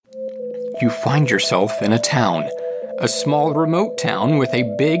you find yourself in a town. A small remote town with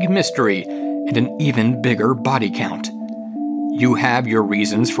a big mystery and an even bigger body count. You have your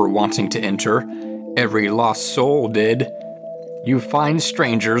reasons for wanting to enter. Every lost soul did. You find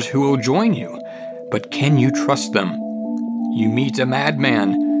strangers who will join you, but can you trust them? You meet a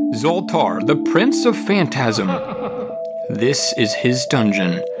madman, Zoltar, the Prince of Phantasm. This is his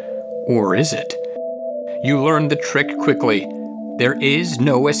dungeon. Or is it? You learn the trick quickly. There is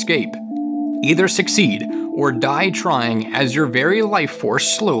no escape. Either succeed or die trying as your very life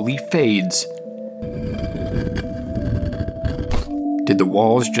force slowly fades. Did the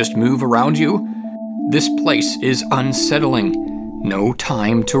walls just move around you? This place is unsettling. No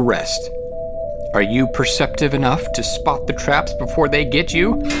time to rest. Are you perceptive enough to spot the traps before they get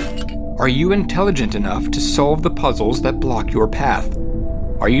you? Are you intelligent enough to solve the puzzles that block your path?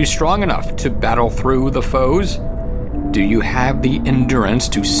 Are you strong enough to battle through the foes? Do you have the endurance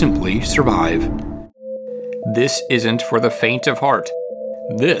to simply survive? This isn't for the faint of heart.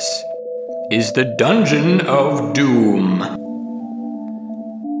 This is the Dungeon of Doom.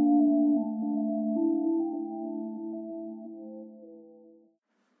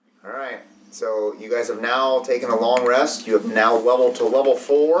 Alright, so you guys have now taken a long rest. You have now leveled to level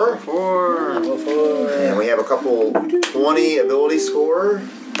 4. Level 4. And we have a couple 20 ability score,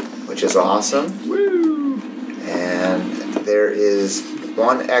 which is awesome. Woo! And there is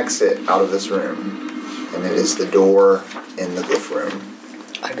one exit out of this room, and it is the door in the glyph room.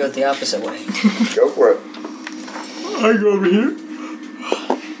 I go the opposite way. Go for it. I go over here.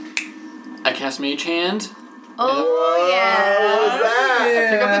 I cast Mage Hand. Oh, yeah. What was that?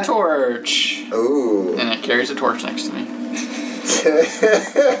 I pick up the torch. Ooh. And it carries a torch next to me.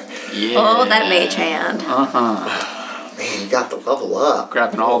 Yeah. Oh, that mage hand. Uh-huh. Man, you got the level up.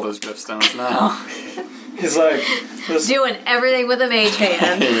 Grabbing all those glyph stones now. He's like, Doing everything with a mage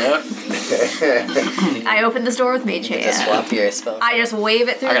hand. Yep. I open this door with mage Just hand. swap your spell. I just wave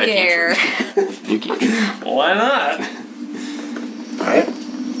it through I got a the air. You keep. why not? Alright.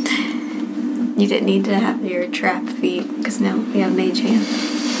 You didn't need to have your trap feet, because now we have mage hand.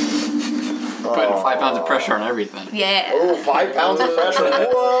 Putting 5 pounds of pressure on everything. Yeah. Oh, 5 pounds of pressure.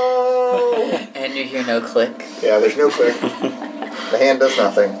 Whoa! And you hear no click. Yeah, there's no click. The hand does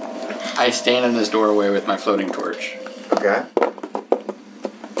nothing. I stand in this doorway with my floating torch. Okay.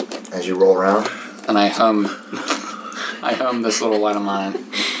 As you roll around. And I hum this little light of mine.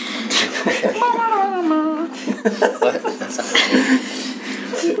 That's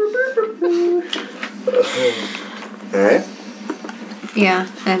Alright. Yeah,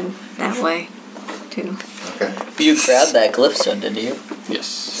 and that way, too. Okay. You grabbed that glyph stone, did you?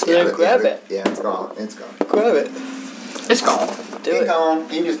 Yes. Yeah, grab it. Yeah, it's gone. It's gone. Grab it. It's gone. Do It's it. gone. You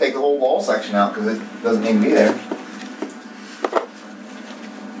can just take the whole wall section out because it doesn't need to be there.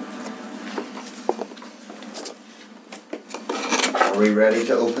 Are we ready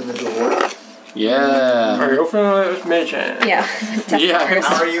to open the door? Yeah. Are you opening it with mage hand? Yeah. Yeah.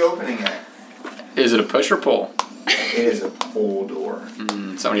 How are you opening it? Is it a push or pull? It is a full door.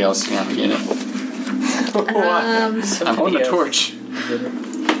 Somebody else can get it. I'm holding a torch.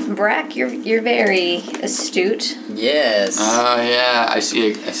 Brack, you're very astute. Yes. Oh yeah, I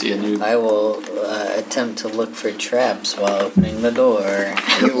see a new. I will attempt to look for traps while opening the door.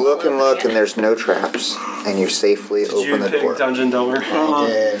 You look and look, and there's no traps, and you safely Did you open the pick door. Dungeon Delver? I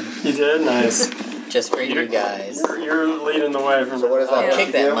did. You did? Nice. Just for you guys. You're leading the way from So what does that Yeah. let Kick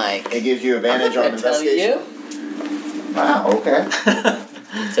you that do? mic. It gives you advantage on I tell investigation. you. Wow. Okay.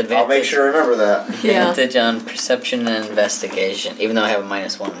 It's advantage. I'll make sure to remember that. Yeah. Advantage on perception and investigation, even though I have a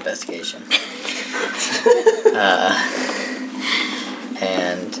 -1 investigation.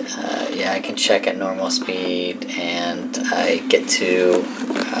 Yeah, I can check at normal speed, and I get to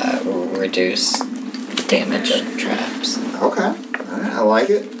reduce damage of traps. Okay. Alright, I like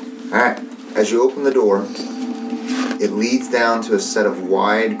it. Alright. As you open the door, it leads down to a set of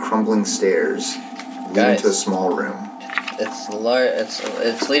wide, crumbling stairs leading Guys. to a small room.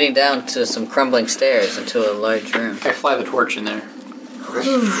 It's leading down to some crumbling stairs into a large room. I fly the torch in there. Okay.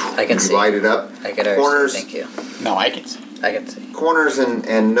 I can You see. light it up. I can already Corners. see. Thank you. No, I can see. I can see. Corners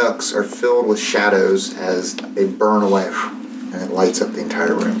and nooks are filled with shadows as they burn away, and it lights up the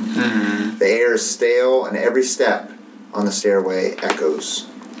entire room. The air is stale, and every step on the stairway echoes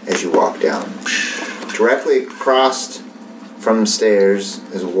as you walk down. Directly across from the stairs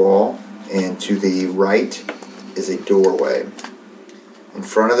is a wall, and to the right is a doorway. In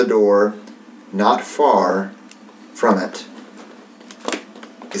front of the door, not far from it,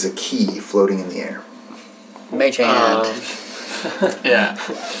 is a key floating in the air. Mage hand. Yeah.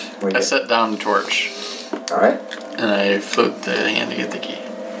 What do you I get? set down the torch Alright. and I float the hand to get the key.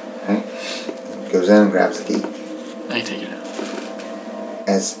 Okay. goes in and grabs the key. I take it out.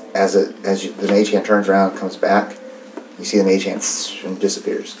 The mage hand turns around and comes back, you see the mage hand and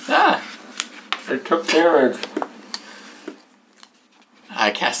disappears. Ah! It took damage. I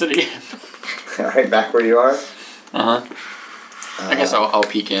cast it again. Alright, back where you are. Uh-huh. I guess I'll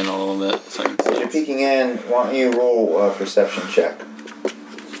peek in a little bit so I can As see. you're peeking in, why don't you roll a perception check?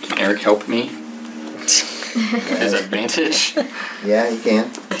 Can Eric help me? His advantage? Yeah, you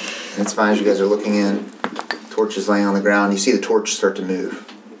can. It's fine as you guys are looking in. Torch is laying on the ground. You see the torch start to move.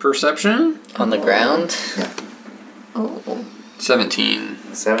 Perception? On the ground? Yeah. Oh. 17.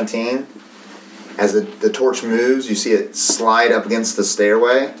 17. As the torch moves, you see it slide up against the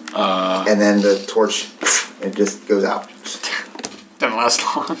stairway, and then the torch, it just goes out. Doesn't last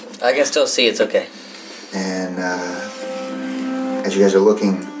long. I can still see, it's okay. And as you guys are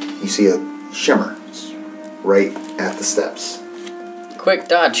looking, you see a shimmer right at the steps. Quick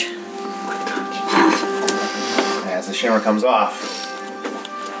dodge. As the shimmer comes off,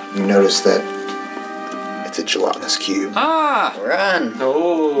 you notice that it's a gelatinous cube. Ah! Run.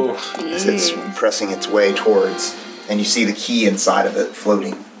 Oh. As it's pressing its way towards, and you see the key inside of it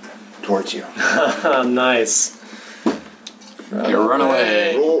floating towards you. Nice. You run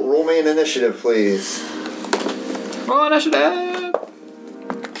away. Roll me an initiative, please. Oh, initiative!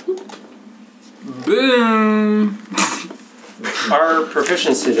 Boom! Our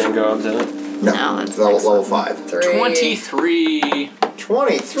proficiency didn't go up, did it? No, it's it's level 5. 23.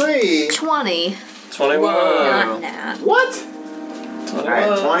 23? 20. 21. Not that. What?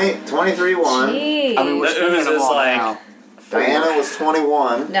 21. Alright, 23 won. Jeez. I mean, we're The spinning ooze them is all like- now. Diana was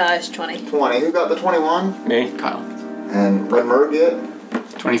 21. No, it's 20. 20. Who got the 21? Me. Kyle. And what Merg get?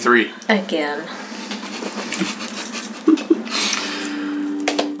 23. Again.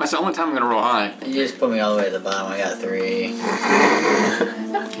 That's the only time I'm gonna roll high. You just put me all the way to the bottom. I got 3.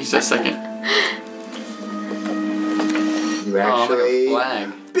 He said second. You Oh, like a actually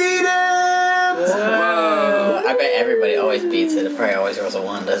flag. beat it! Whoa! I bet everybody always beats it. It probably always rolls a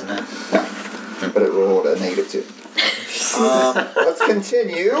 1, doesn't it? But it rolled a -2. Let's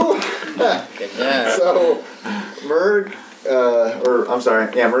continue. Good job. So, Merg,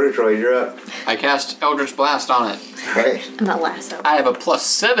 Murgatroyd, you're up. I cast Eldritch Blast on it. Right? I'm a lasso. I have a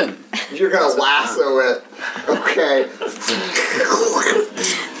 +7. You're gonna lasso it. Okay.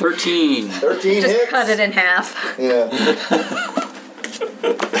 13. 13 Just hits. cut it in half. Yeah.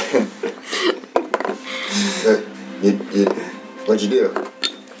 What'd you do?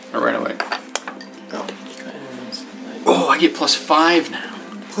 Right away. Oh. Oh, I get +5 now.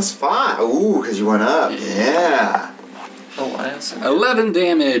 +5. Ooh, because you went up. Yeah. Oh, wow. 11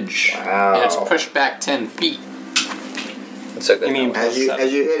 damage. Wow. And it's pushed back 10 feet. That's so good. You mean As you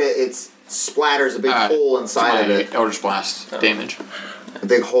hit it, it splatters a big hole inside of my it. Eldritch Blast damage. A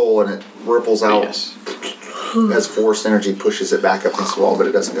big hole, and it ripples out Yes. as force energy pushes it back up against the wall, but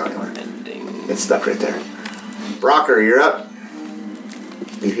it doesn't go anywhere. ending? It's stuck right there. Brocker, you're up.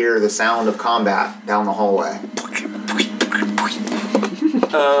 You hear the sound of combat down the hallway.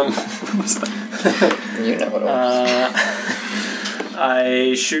 You know what it was.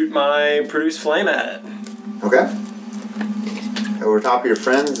 I shoot my produce flame at it. Okay. Over top of your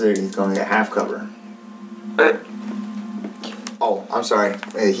friends, he's going to get half cover. Oh, I'm sorry.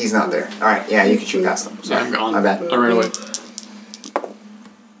 He's not there. Alright, yeah, you can shoot past him. Yeah, Sorry. I'm gone. My bad. I ran away.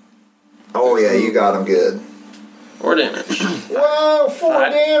 Oh, yeah, you got him good. 4 damage. Whoa, 4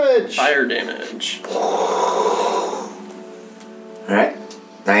 damage! Fire damage. Alright.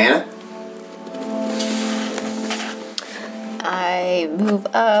 Diana? I move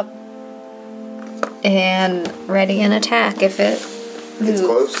up and ready an attack if it moves. It's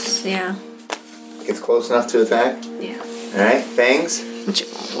close? Yeah. Gets close enough to attack? Yeah. Alright, Fangs?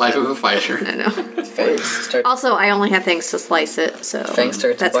 Life of a fighter. I know. Fangs starts, Also, I only have things to slice it, so Fangs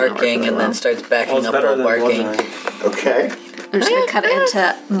starts that's gonna work barking really and well. then starts backing Well, it's up better while than barking. bludgeoning. Okay. I'm just gonna cut it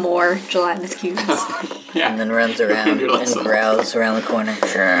into more gelatinous cubes. Yeah. And then runs around Do lots and of- growls around the corner.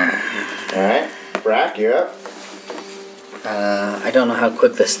 Alright. Brack, you're up. I don't know how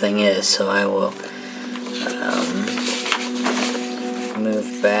quick this thing is, so I will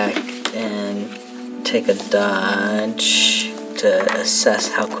move back and take a dodge to assess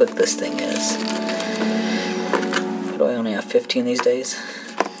how quick this thing is. Do I only have 15 these days?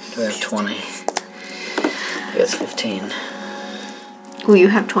 Do I have 20? I guess 15. Well, you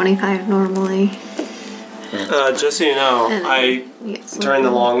have 25 normally. Just so you know, And I Yes. during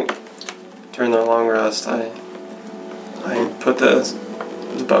the long rest, I put the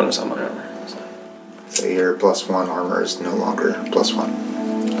bonus on my armor. So your +1 armor is no longer +1.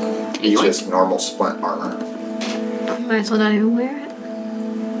 It's You just normal splint armor. Might as well not even wear it.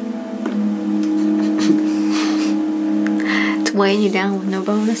 It's weighing you down with no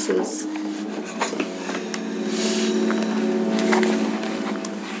bonuses.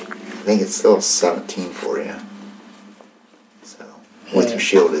 I think it's still 17 for you. So, with your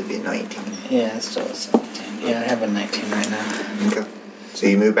shield, it'd be 19. Yeah, it's still a 17. Yeah, I have a 19 right now. Okay. So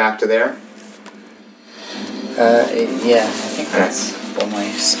you move back to there? Yeah, I think that's what my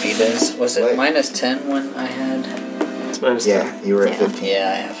speed is. Was it Wait. minus 10 when I had... It's minus Yeah, you were at Yeah. 15.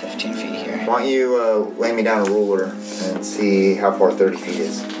 Yeah, I have 15 feet here. Why don't you lay me down a ruler and see how far 30 feet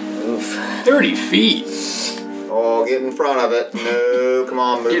is? Oof. 30 feet. Oh, get in front of it. No, come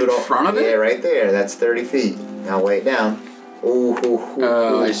on, move Get it in all. front of it? Yeah, right there. That's 30 feet. Now weigh it down. Ooh, ooh, ooh,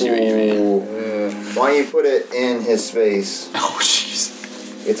 Oh, I see what you mean. ooh. Why don't you put it in his space? Oh, jeez.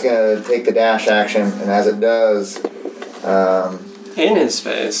 It's going to take the dash action, and as it does, In his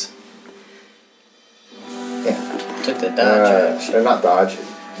face. yeah. Took the dodge action. Or not dodge,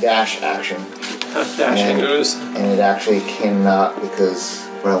 dash action. Dashing And- ooze. And it actually cannot, because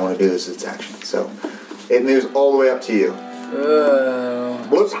what I want to do is its action. So it moves all the way up to you. Oh.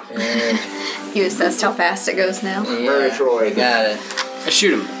 Whoops. You assessed how fast it goes now? Murgatroyd. I got it. I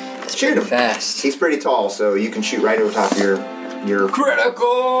shoot him. Shoot him. Fast. He's pretty tall, so you can shoot right over top of your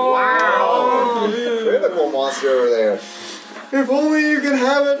Critical! wow critical monster over there. If only you could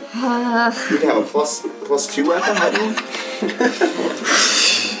have it. You'd have a plus 2 weapon, wouldn't you?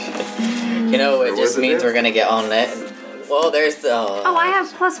 You know, it Or just was it means there? we're gonna get on it. Well, there's the... Oh, I have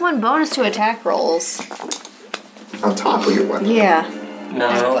 +1 bonus to attack rolls. On top of your weapon. Yeah. No.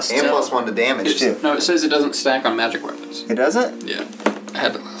 Plus And two. plus 1 to damage, too. No, it says it doesn't stack on magic weapons. It doesn't? Yeah, I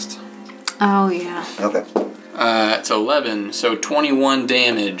had it last. Oh, yeah. Okay. It's 11, so 21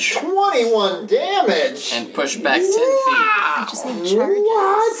 damage. 21 damage! And push back 10 feet. I just need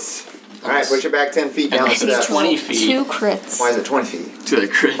charges. What? Alright, push it back 10 feet down the It's steps. 20 feet 2 crits. Why is it 20 feet? to the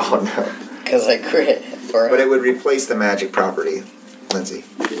crit. Oh no. Because I crit. But it would replace the magic property, Lindsay,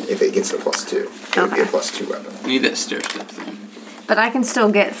 if it gets the plus 2. It would be a Okay. plus 2 weapon. You need that stair step thing. But I can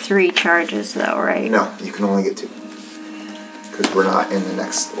still get 3 charges, though, right? No, you can only get 2. Because we're not in the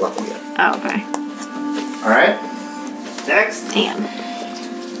next level yet. Oh, okay. Alright. Next. Damn.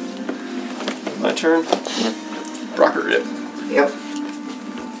 My turn. Rocker rip. Yep.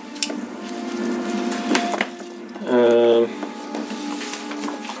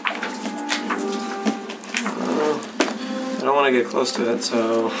 I don't want to get close to it,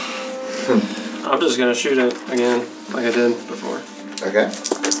 so I'm just gonna shoot it again, like I did before. Okay.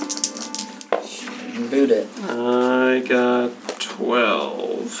 Boot it. I got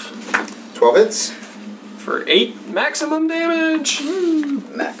 12 12 hits. for 8 maximum damage.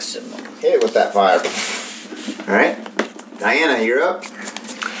 Maximum. Hit it with that fire. Alright. Diana, you're up.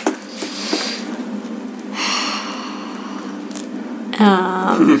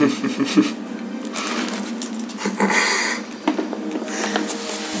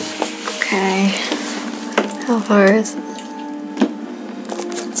 Okay. How far is it?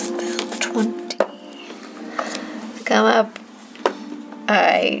 It's about 20. Come up.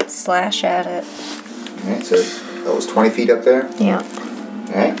 I slash at it. Alright, so that was 20 feet up there. Yeah.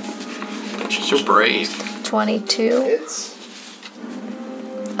 Alright. She's so brave. 22. Hits.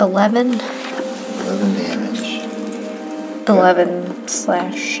 11. 11 damage. 11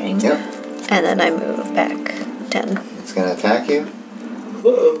 slashing. Yep. And then I move back 10. It's gonna attack you.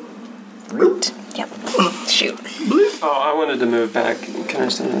 Root. Yep. Shoot. Oh, I wanted to move back. Can I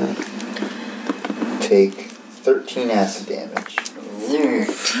stand that? Take 13 acid damage.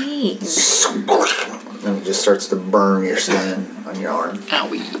 13. And it just starts to burn your skin on your arm.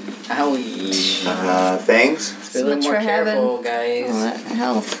 Owie. Owie. Fangs? Be a little much more for having careful, all guys. that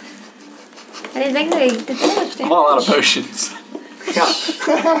health. I didn't think they did that much I'm all out of damage. potions. Yeah.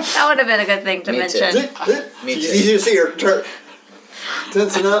 That would have been a good thing to Me too. mention. Me too. Did you see her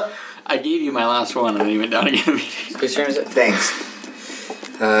tensing up? I gave you my last one and then you went down again. Whose turn is it? Thanks.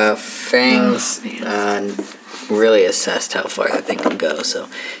 Fangs really assessed how far that thing can go, so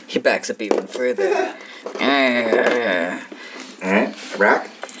he backs up even further. And Alright. Rack.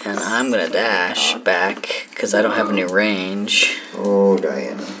 I'm gonna dash back because I don't have any range. Oh,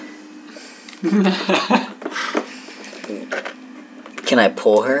 Diana. Can I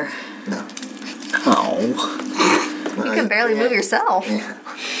pull her? No. Oh. You can barely move yourself. Yeah.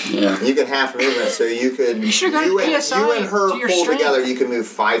 Yeah. You can half movement, so you could. You should've got you a and, PSI you and her to your pull strength. together, you can move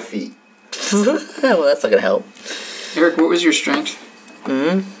 5 feet. Well, that's not gonna help. Eric, what was your strength?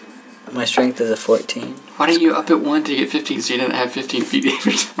 My strength is a 14. Why didn't you up it 1 to get 15 so you didn't have 15 feet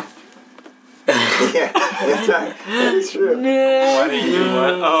every time? Yeah, that is true. Why do you do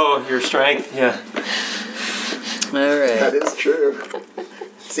what? Oh, your strength? Yeah. Alright. That is true.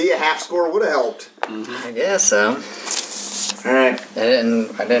 See, a half score would have helped. I guess so. All right, I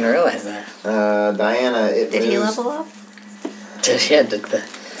didn't realize that. Diana. It Did he moves- level up?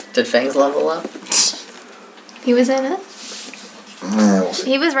 Did Fangs level up? He was in it. We'll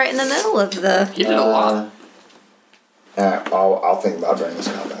see. He was right in the middle of the. He did a lot. I'll think about during this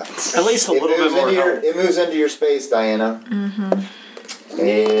combat. At least a little bit more health. It moves into your space, Diana. Mm-hmm.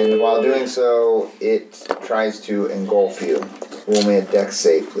 And while doing so, it tries to engulf you. Roll me a dex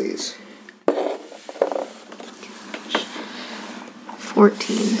save, please.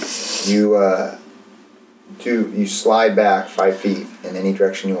 14. You slide back 5 feet in any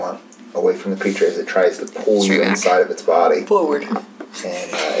direction you want away from the creature as it tries to pull Straight you back. inside of its body, Forward. and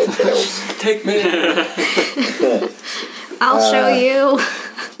it fails. Take me. I'll show you.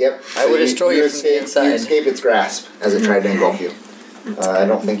 Yep. I would destroy you from the escape, inside. You escape its grasp as it tried to engulf you. I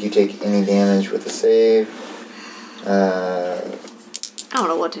don't think you take any damage with the save. I don't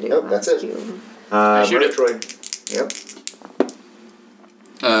know what to do. Nope, that's it. cute. shoot it. Murgatroyd. Yep.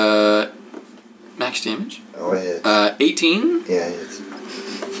 Max damage. Oh, it hits. 18. Yeah, it hits.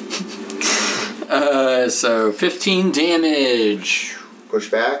 So 15 damage. Push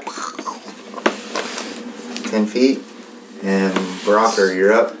back. 10 feet. And Brocker,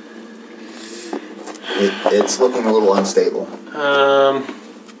 you're up. It's looking a little unstable.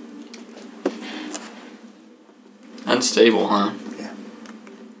 Unstable, huh? Yeah.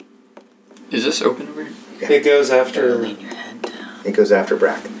 Is this open over here? It goes after. Lean your head down. It goes after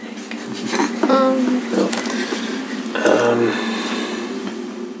Brack.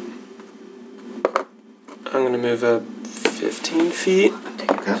 I'm gonna move up 15 feet.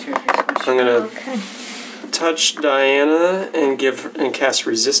 Okay. I'm gonna Okay. touch Diana and cast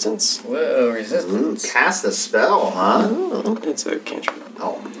resistance. Whoa, Ooh, resistance. cast a spell, huh? Ooh. It's a cantrip.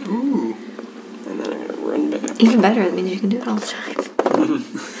 Oh. Ooh. And then I'm gonna run back. Even better. That means you can do it all the time.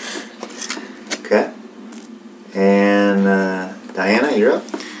 Okay. And Diana, you're up.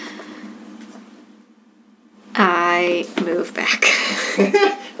 I move back.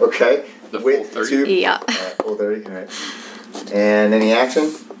 Okay. The full With 30? 2. Yeah. Full 30. All right. And any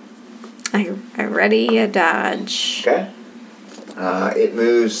action? I ready a dodge. Okay. It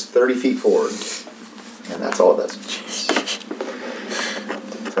moves 30 feet forward. And that's all it does.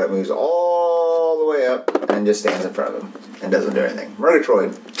 So it moves all the way up and just stands in front of him and doesn't do anything.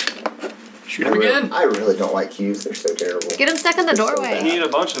 Murgatroyd. Shoot him again. I really don't like cubes. They're so terrible. Get him stuck in the so You doorway. need a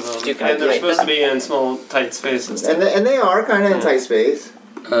bunch of them. You can And they're break supposed them. to be in small, tight spaces. And they are kind of in tight space.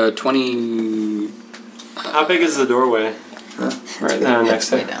 20. How big is the doorway? Huh? Right there next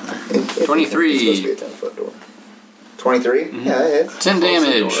to Way it. down there. It's 23. supposed to be a 10-foot door. 23? Yeah, it hits. 10 Close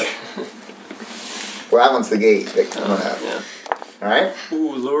the damage. door. Well, that one's the gate that coming up. Yeah. Alright?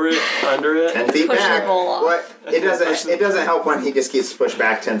 Ooh, lure it under it. 10 feet Push the back. ball off. What? It doesn't help when he just gets pushed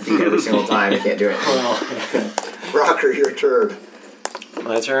back 10 feet every single time. He can't do anything. Well, Rocker, your turn.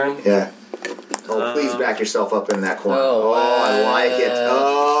 my turn. Yeah. Oh, please back yourself up in that corner. Oh, I like it.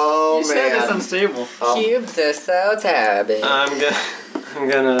 Oh, You said it's man. unstable. Oh. Cubes are so terrible. I'm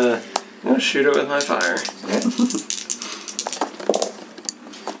gonna shoot it with my fire.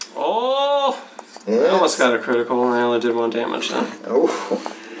 Oh! I almost got a critical and I only did 1 damage then. Oh.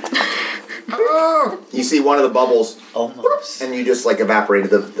 You see one of the bubbles, Almost. and you just like evaporated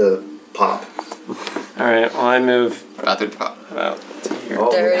the pop. Alright, well I move About to pop. about to here.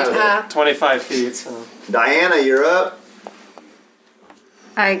 Oh, Dirty yeah. top. 25 feet, so. Diana, you're up.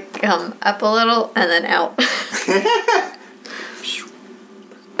 I come up a little and then out.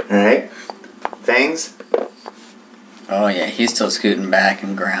 Alright. Fangs. Oh yeah, he's still scooting back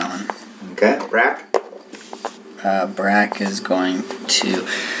and growling. Okay. Rack. Brack is going to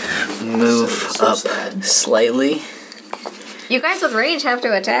move So up sad. slightly. You guys with range have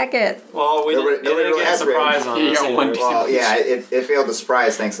to attack it. Well, we Nobody- didn't, nobody didn't really get a has surprise range. on You this. got either. 1 damage. Well, yeah, it failed to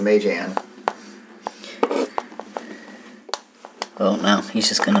surprise thanks to Mage Hand. Oh no, he's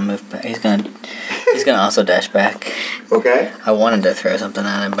just gonna move back. He's gonna also dash back. Okay. I wanted to throw something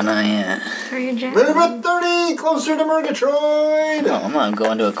at him, but not yet. Are you Jack? Move it 30 closer to Murgatroyd. No, I'm not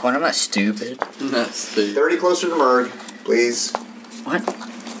going to a corner. I'm not stupid. That's the. 30 closer to Murg, please. What?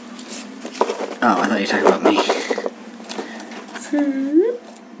 Oh, I thought you were talking about me.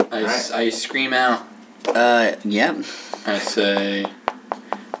 I scream out. Yep. I say,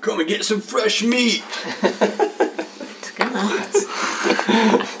 "Come and get some fresh meat." It's gonna.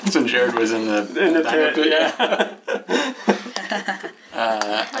 That's when Jared was in the pit, yeah.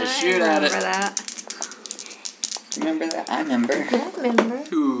 I shoot at it. Remember that. Remember that? I remember. I remember.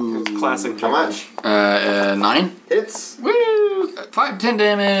 Ooh. Classic. How much? 9. Hits. Woo! 10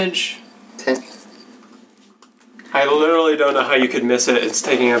 damage. 10. I literally don't know how you could miss it. It's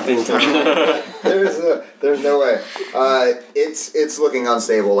taking up the entire. There's no way. It's looking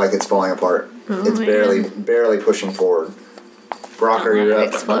unstable, like it's falling apart. Oh, It's barely pushing forward. Brocker, you're up.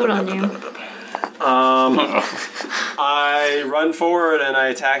 Explode on you. I run forward and I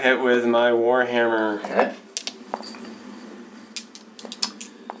attack it with my warhammer. Okay.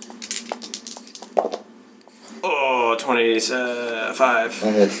 Oh, 25.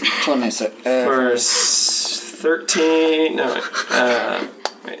 That hits. 26. For 13. No,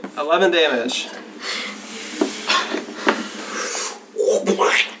 wait. 11 damage.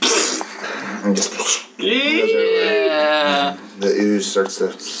 And just Yeah. the ooze starts to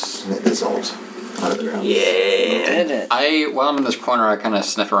dissolve out of the ground. Did it. While I'm in this corner, I kind of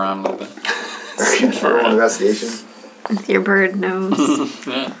sniff around a little bit. Roll an investigation. With your bird nose.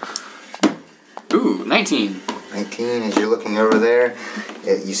 Yeah. Ooh, 19. 19. As you're looking over there,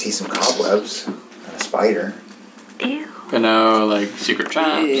 you see some cobwebs and a spider. Ew. But no, like, secret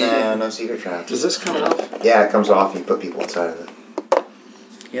traps. Yeah. No secret traps. Does this come off? Yeah, it comes off. You put people inside of it.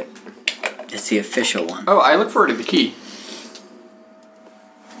 Yep. It's the official one. Oh, I look forward to the key.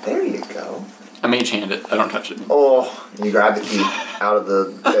 There you go. I mage hand it. I don't touch it. Oh, you grab the key out of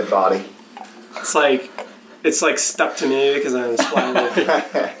the dead body. It's like stuck to me because I'm splitting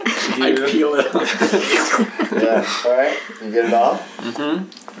I peel it off. Yeah. All right. You get it off.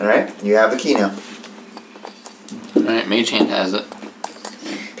 Mm-hmm. All right. You have the key now. Alright, mage hand has it.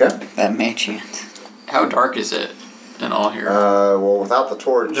 Okay. That mage hand. How dark is it in all here? Well, without the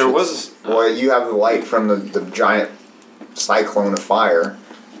torch, There was- Well, you have the light from the giant cyclone of fire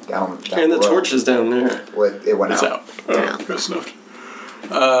down And the road. torch is down there. Well, it went It's out. out. Oh, good snuffed.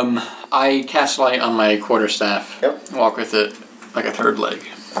 I cast light on my quarterstaff. Yep. Walk with it like a third leg.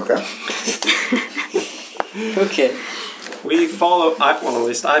 Okay. Okay. We follow. At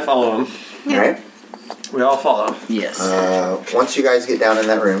least I follow him. All right. We all follow. Yes. Once you guys get down in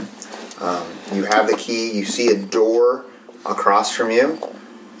that room, you have the key. You see a door across from you,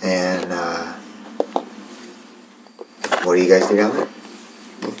 and what do you guys do down there?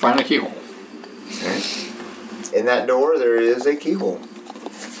 Find a keyhole. All right. In that door, there is a keyhole,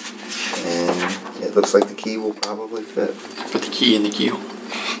 and it looks like the key will probably fit. Put the key in the keyhole.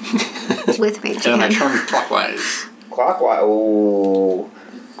 With mage And then I hand. turn clockwise. Clockwise. Oh.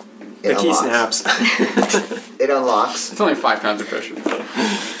 The key snaps. It unlocks. It's only 5 times efficient.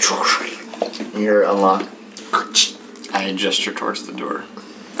 You hear it unlock I gesture towards the door.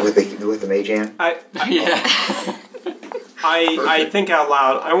 with the mage hand. Yeah. I think out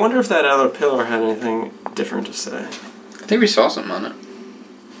loud. I wonder if that other pillar had anything different to say. I think we saw something on it.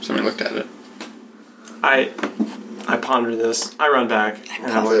 Somebody looked at it. I ponder this. I run back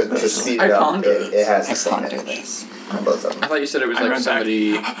and I look at To this. speed I it up, ponder it has I the same ponder image this. on both of I them. thought you said it was I like run back.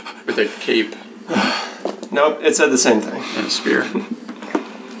 somebody with a cape Nope, it said the same thing. and a spear.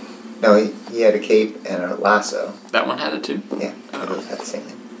 No, he had a cape and a lasso. That one had it too? Yeah, they both had the same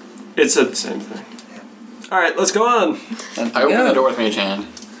thing. It said the same thing. All right, let's go on. I opened the door with mage hand.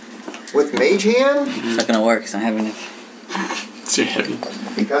 With mage hand, It's not gonna work because I'm having it. It's too heavy.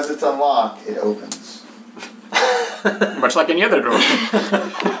 because it's unlocked, it opens. Much like any other door.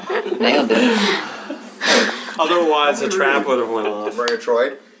 Nailed it. Otherwise, the trap would have went off.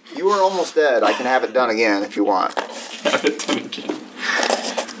 Murgatroyd, you are almost dead. I can have it done again if you want. Have it done again.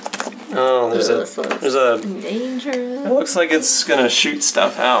 Oh, there's a. Dangerous. It looks like it's gonna shoot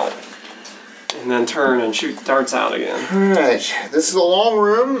stuff out, and then turn and shoot darts out again. Alright, this is a long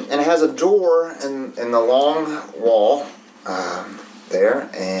room, and it has a door in the long wall there,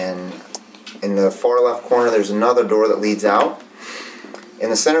 and in the far left corner there's another door that leads out. In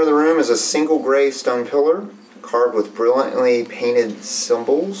the center of the room is a single gray stone pillar carved with brilliantly painted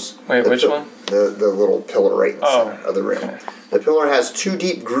symbols. Wait, which one? The little pillar right in the Oh, center of the room. okay. The pillar has 2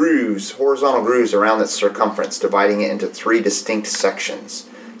 deep grooves, horizontal grooves around its circumference, dividing it into 3 distinct sections.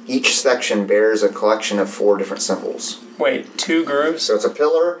 Each section bears a collection of 4 different symbols. Wait, 2 grooves? So it's a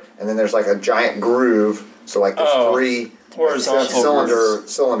pillar, and then there's like a giant groove. So like there's Oh, 3 horizontal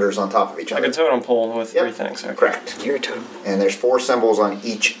cylinders on top of each Like other. a totem pole with Yep. 3 things. Okay. Correct. Your turn. And there's 4 symbols on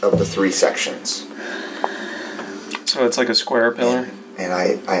each of the 3 sections. So it's like a square pillar. And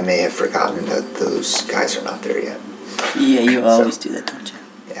I may have forgotten that those guys are not there yet. Yeah, you always do that, don't you?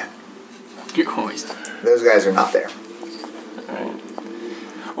 Yeah, You always. those guys are not there. Alright.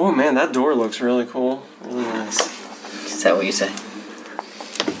 Oh man, that door looks really cool. Really nice. Is that what you say?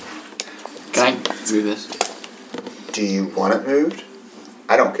 Can I do this? Do you want it moved?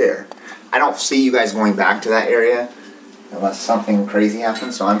 I don't care. I don't see you guys going back to that area unless something crazy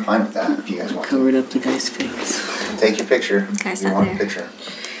happens, so I'm fine with that if you guys want to. Covered up the guy's face. Take your picture. Guy's if you not want there. a picture.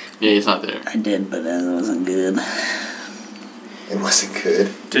 Yeah, he's not there. I did, but it wasn't good. It wasn't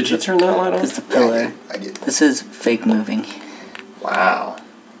good. Did you turn that light It's on? the pillar. I did. This is fake moving. Wow.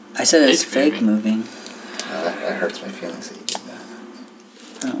 I said it's Fake fake moving. That hurts my feelings that you did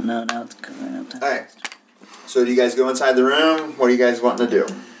that. Oh no, now it's covering up. Alright. So do you guys go inside the room? What are you guys wanting to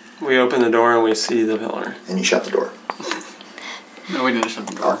do? We open the door and we see the pillar. And you shut the door. No, we didn't shut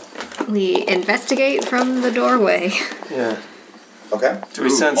the door. We investigate from the doorway. Yeah. Okay. Do we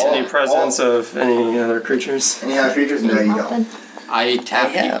sense any presence of any other creatures? Any other creatures? No, you don't. I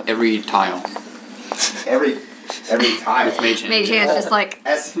tap Yeah. every tile Every tile. with mage hand. Mage hand's just like,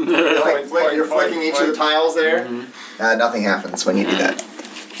 As you're flicking each of the tiles there. Nothing happens when you do that.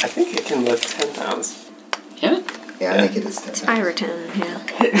 I think it can lift 10 pounds. Can it? Yeah, I think it is 10. it's 5 or 10, yeah.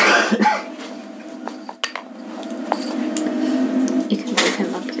 You can move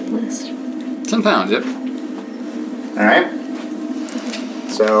him up your list. 10 pounds, yep. Alright.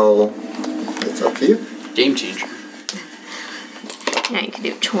 So, it's up to you. Game changer. Now you can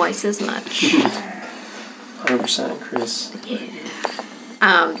do twice as much. 100% increase.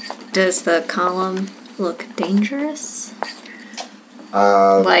 Does the column look dangerous?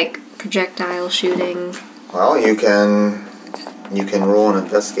 Uh, Like projectile shooting? well, you can roll an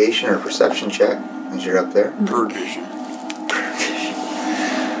investigation or perception check as you're up there. Bird vision.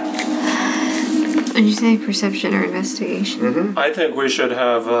 Did you say perception or investigation? Mm-hmm. I think we should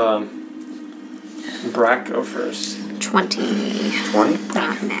have Brack go first. 20. 20.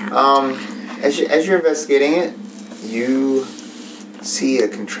 Not now. As you're investigating it, you see a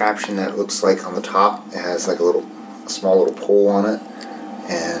contraption that looks like on the top it has like a small little pole on it,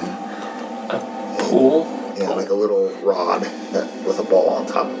 and Pool? yeah, like a little rod with a ball on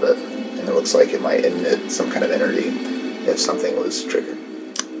top of it, and it looks like it might emit some kind of energy if something was triggered.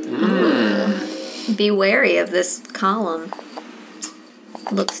 Be wary of this column.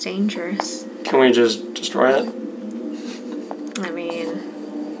 Looks dangerous. Can we just destroy it? I mean,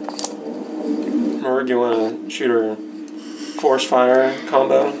 Or do you want to shoot a force fire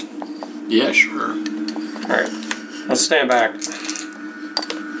combo? Yeah, sure. Alright. Let's stand back.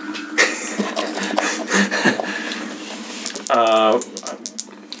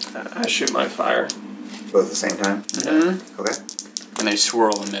 I shoot my fire. Both at the same time. Okay. And they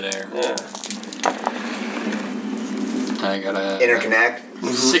swirl in midair. Yeah. I got a Interconnect.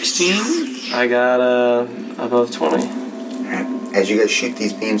 16. I got above 20. As you guys shoot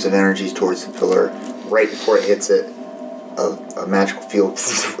these beams of energy towards the pillar, right before it hits it, a magical field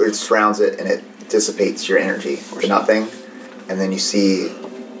it surrounds it and it dissipates your energy to nothing. And then you see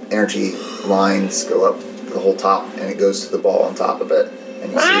energy lines go up the whole top, and it goes to the ball on top of it,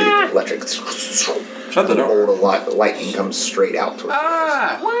 and you see electric. Shut the door. Bolt of lightning comes straight out towards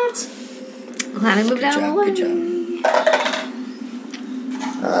Ah! What? glad I moved out of the way. Good job. you guys.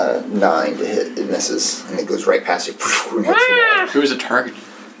 9 to hit, it misses, and it goes right past you and hits the wall. Who is it targeting?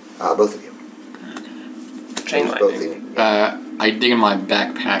 Both of you. Chain Both of lightning. you. I dig in my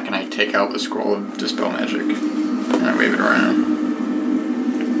backpack and I take out the scroll of Dispel Magic. And I wave it around.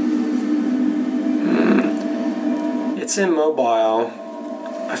 It's immobile.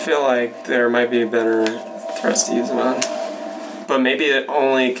 I feel like there might be better threats to use it on. But maybe it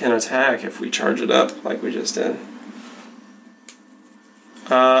only can attack if we charge it up like we just did.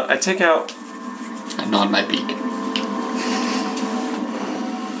 I take out... I nod my beak.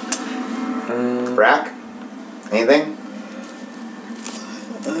 Brack? Anything?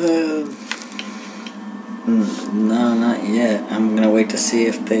 No, not yet. I'm gonna wait to see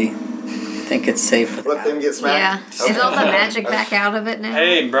if they think it's safe. With Let them get Yeah. smacked? Is all the magic back out of it now?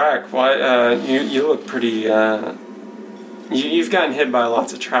 Hey, Brack, why, you look pretty, you've gotten hit by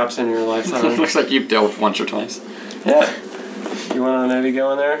lots of traps in your lifetime. Looks like you've dealt once or twice. Yeah. You want to maybe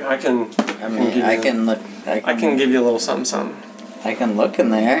go in there? I can look. I can give you a little something. I can look in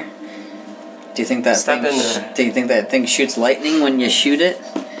there. Do you think that Step thing? in there. Do you think that thing shoots lightning when you shoot it?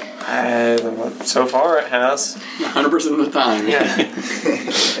 So far it has. 100% of the time. Yeah.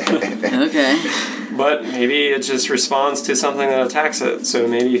 Okay. But maybe it just responds to something that attacks it. So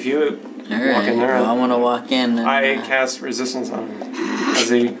maybe if you All right. walk in there, Well, I want to walk in. And, I cast resistance on him. As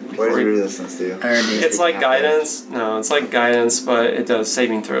he, What does your resistance do? already. it's like guidance. No, it's like guidance, but it does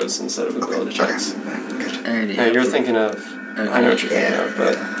saving throws instead of ability checks. Already. No, you're thinking of. I know what you're thinking of,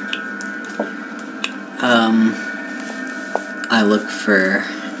 but I look for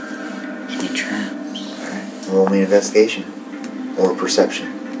any traps. Roll me investigation. Or perception.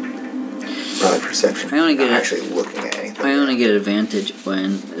 Probably perception. I only get Not it. actually looking at anything. I only get advantage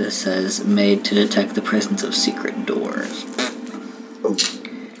when it says made to detect the presence of secret doors. Oh,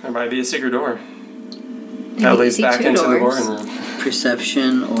 there might be a secret door You that can leads see back two into the doors. boarding room.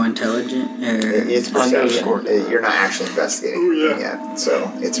 perception or intelligence? It's Underscore. perception. You're not actually investigating anything yet,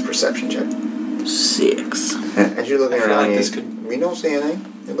 so it's a perception check. 6. As you're looking I feel around, like you, this could- we don't see anything.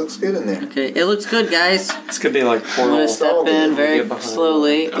 It looks good in there. Okay, it looks good, guys. This could be like I'm portal. gonna step all in good. very Get behind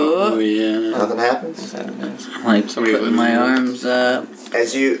slowly. Oh Oh, yeah. Nothing happens. Is that nice? I'm like Somebody putting my arms up.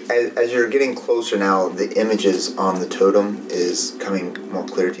 As you're getting closer now, the images on the totem is coming more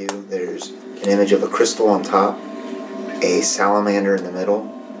clear to you. There's an image of a crystal on top, a salamander in the middle,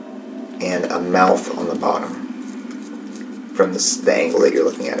 and a mouth on the bottom. From the angle that you're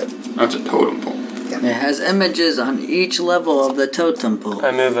looking at it. That's a totem pole. It has images on each level of the totem pole.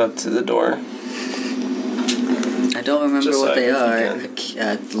 I move up to the door. I don't remember Just so what I they can peek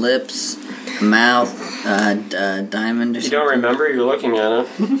are. Lips, mouth, diamond or You something. don't remember? You're looking at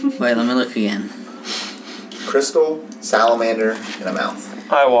it. Wait, let me look again. Crystal, salamander, and a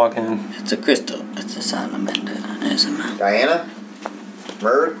mouth. I walk in. It's a crystal. It's a salamander. It's a mouth. Diana?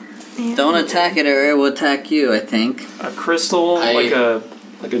 Merg? Yeah. Don't attack it or it will attack you, I think. A crystal, I-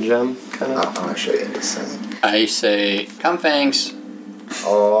 like a gem, kind I'm of. going to show you in just a second. I say, come fangs.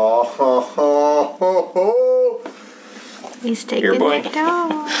 Oh, ho, ho, ho, ho. He's Here, taking boy. it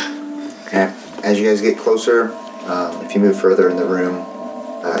down. Okay. As you guys get closer, if you move further in the room,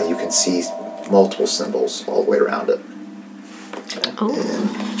 you can see multiple symbols all the way around it. Oh,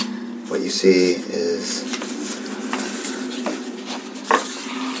 And what you see is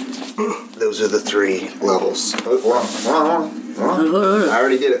those are the 3 levels. Oh, hold on. I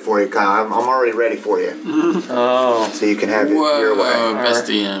already did it for you, Kyle. I'm already ready for you, Oh. so you can have it your Whoa, way. best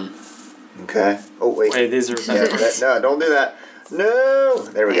DM. Okay. Oh wait. Wait, these are Yeah, no, don't do that. No.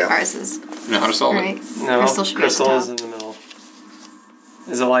 There we go. ours is You know how to solve right. it? No, Crystal should be at the crystal is top. in the middle.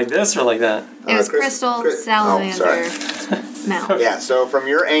 Is it like this or like that? It was Chris- crystal, Chris- salamander, Oh, sorry. mouth. Yeah. So from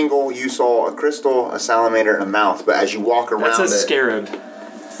your angle, you saw a crystal, a salamander, and a mouth. But as you walk around That's a it, scarab.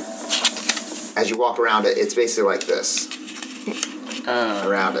 as you walk around it, it's basically like this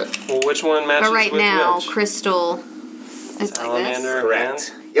around it. Well, which one matches But right with now, which? crystal is like Salamander. this.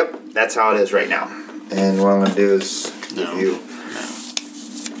 Correct. Yep. That's how it is right now. And what I'm gonna do is give No. you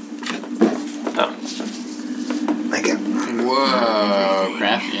Oh. like it. Whoa,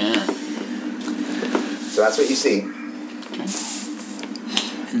 crap, yeah. So that's what you see.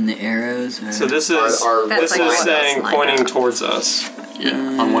 And the arrows are... So this is Are That's this like is what saying it's like. pointing towards us Yeah,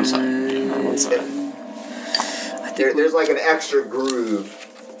 on one side. on one side. there's like an extra groove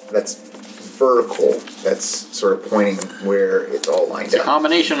that's vertical that's sort of pointing where it's all lined It's a up.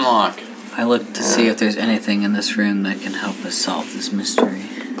 combination lock. I look to see if there's anything in this room that can help us solve this mystery.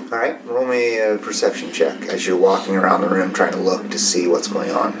 All right, roll me a perception check as you're walking around the room trying to look to see what's going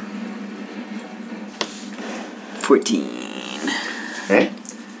on. 14. Okay.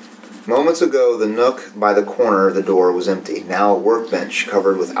 Moments ago, the nook by the corner of the door was empty. Now a workbench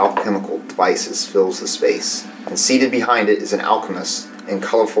covered with alchemical devices fills the space, and seated behind it is an alchemist in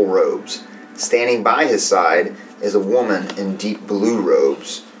colorful robes. Standing by his side is a woman in deep blue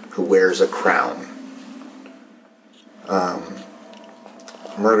robes who wears a crown.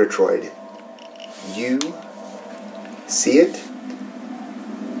 Murgatroyd, you see it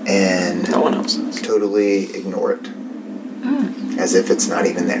and No one else is. totally ignore it. As if it's not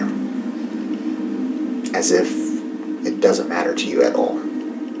even there. As if it doesn't matter to you at all.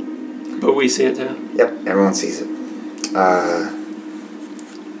 But we see it too. Yep, everyone sees it. Yeah,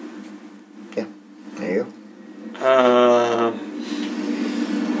 there you go.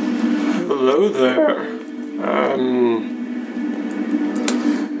 Hello there.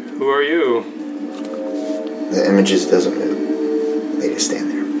 Who are you? The images doesn't move. They just stand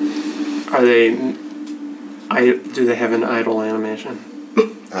there. Are they? Do they have an idle animation?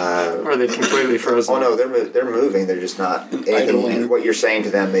 Or are they completely frozen? Oh no, they're moving. They're just not anything. What you're saying to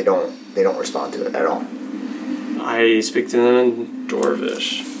them, they don't respond to it at all. I speak to them in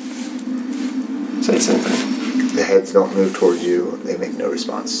Dwarvish. Say the same thing. The heads don't move towards you. They make no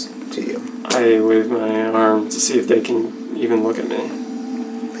response to you. I wave my arm to see if they can even look at me.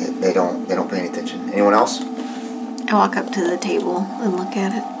 They don't pay any attention. Anyone else? I walk up to the table and look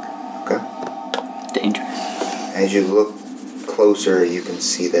at it. Okay. Dangerous. As you look closer, you can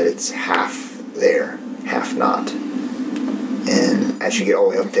see that it's half there, half not. And as you get all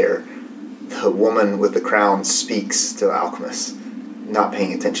the way up there, the woman with the crown speaks to the alchemist, not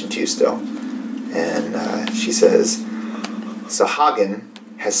paying attention to you still. And she says, Sahagin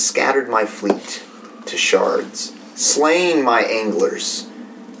has scattered my fleet to shards, slain my anglers,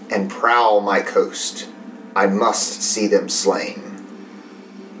 and prowl my coast. I must see them slain.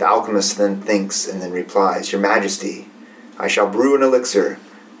 The alchemist then thinks and then replies, Your Majesty, I shall brew an elixir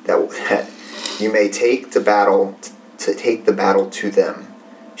that you may take to battle to take the battle to them.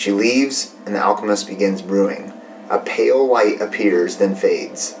 She leaves, and the alchemist begins brewing. A pale light appears, then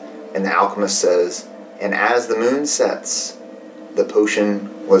fades, and the alchemist says, "And as the moon sets, the potion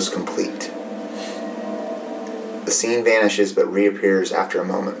was complete." The scene vanishes but reappears after a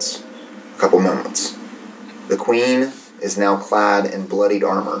couple moments. The queen is now clad in bloodied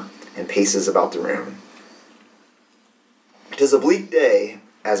armor and paces about the room. "'Tis a bleak day,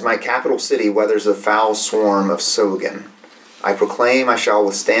 as my capital city weathers a foul swarm of Sogan. I proclaim I shall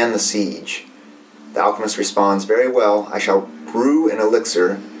withstand the siege." The alchemist responds, "Very well, I shall brew an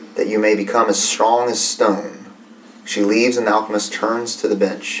elixir that you may become as strong as stone." She leaves and the alchemist turns to the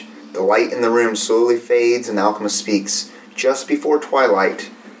bench. The light in the room slowly fades and the alchemist speaks. "Just before twilight,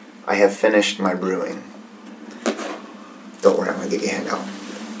 I have finished my brewing." Don't worry, I'm going to give you a handout.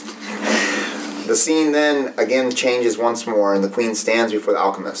 The scene then again changes once more, and the queen stands before the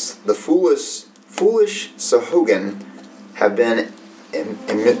alchemist. "The foolish Sahuagin have been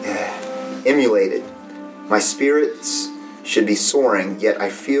emulated. My spirits should be soaring, yet I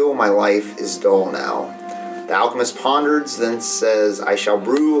feel my life is dull now." The alchemist ponders, then says, "I shall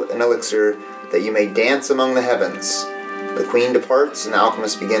brew an elixir that you may dance among the heavens." The queen departs, and the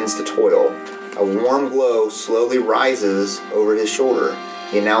alchemist begins to toil. A warm glow slowly rises over his shoulder.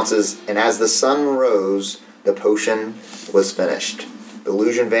 He announces, "And as the sun rose, the potion was finished." The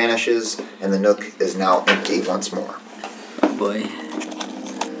illusion vanishes, and the nook is now empty once more. Oh boy.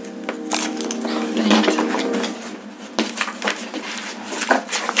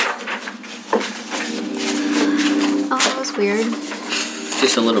 Oh, that was weird.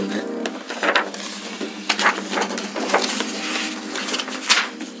 Just a little bit.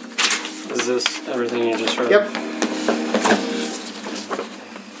 Is this everything you just read? Yep.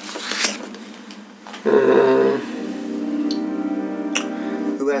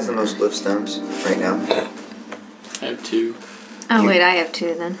 Who has the most lift stones right now? I have 2. Oh, wait, I have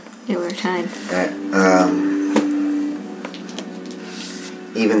 2 then. You were tied. Alright,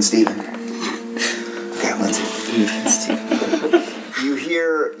 even Steven. Okay, Lindsay. Even Steve. You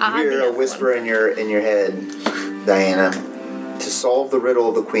hear a whisper in your head, Diana. "To solve the riddle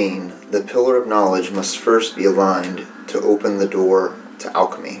of the queen, the pillar of knowledge must first be aligned to open the door to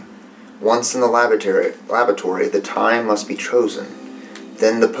alchemy. Once in the laboratory, the time must be chosen.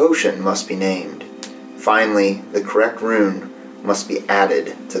 Then the potion must be named. Finally, the correct rune must be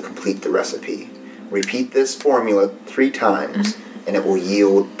added to complete the recipe. Repeat this formula 3 times, and it will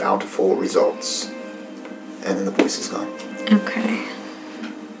yield bountiful results." And then the voice is gone. Okay.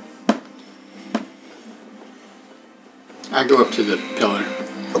 I go up to the pillar.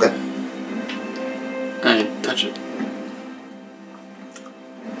 Okay. I touch it.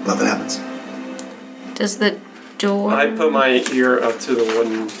 Nothing happens. Does the door... I put my ear up to the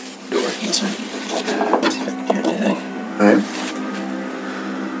wooden door. Yes, sir. Alright.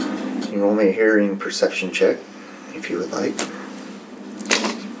 You roll me a hearing perception check, if you would like.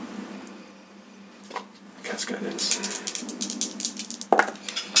 Cast guidance.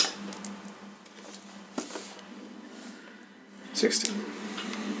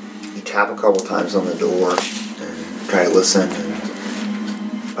 You tap a couple times on the door and try to listen,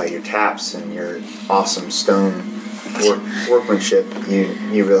 and by your taps and your awesome stone workmanship,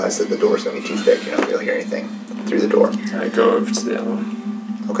 you realize that the door's going to be too thick. You're not going to hear anything through the door. I go over to the other one.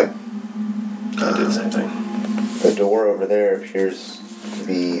 Okay. I do the same thing. The door over there appears to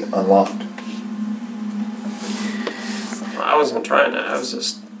be unlocked. Well, I wasn't trying it. I was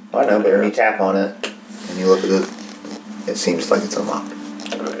just... I know, but when you tap on it and you look at it, it seems like it's unlocked.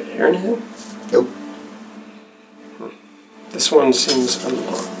 Do I hear anything? Nope. This one seems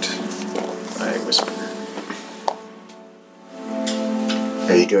unlocked. I whisper.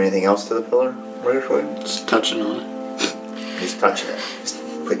 Are you doing anything else to the pillar, Murderfoot? Just touching on it. Just touching it. Just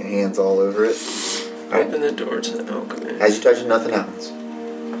putting your hands all over it. Open the door to the alchemy. As you touch it, nothing happens.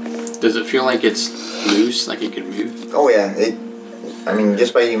 Does it feel like it's loose, like it could move? Oh yeah,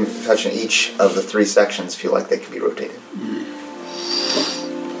 just by you touching each of the 3 sections, feel like they could be rotated.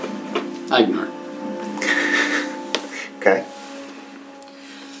 I ignore it. Okay.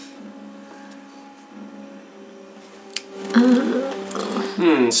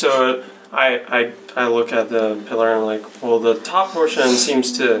 So I look at the pillar and I'm like, well, the top portion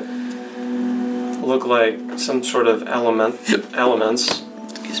seems to look like some sort of elements.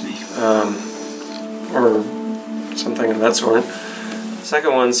 Excuse me. Or something of that sort. The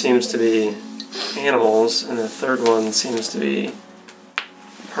second one seems to be animals, and the third one seems to be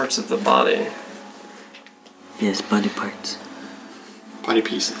parts of the body. Yes, body parts. Body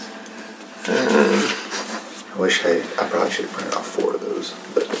pieces. I wish I probably should have printed off 4 of those,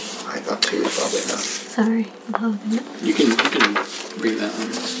 but I thought 2 was probably enough. Sorry. You can read that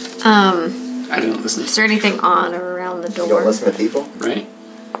one. I didn't listen. Is there anything on or around the door? You don't listen to people? Right?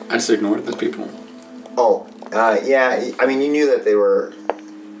 I just ignored the people. Oh, yeah. I mean, you knew that they were.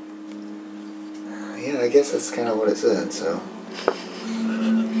 Yeah, I guess that's kind of what it said. So.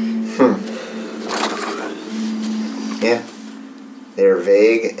 Yeah, they're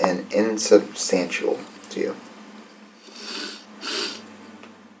vague and insubstantial to you.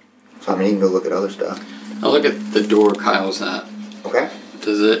 So I mean, you can go look at other stuff. I'll look at the door Kyle's at. Okay.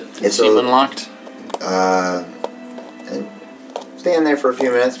 Does it It's seem a- unlocked? And stand there for a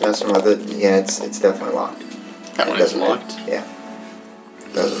few minutes, messing with it. Yeah, it's definitely locked. That It one is doesn't move. locked. Yeah.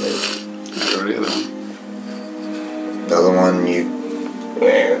 Doesn't move. I go to the other one. The other one,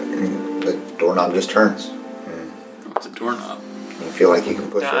 the doorknob just turns. Oh, it's a doorknob. You feel like you can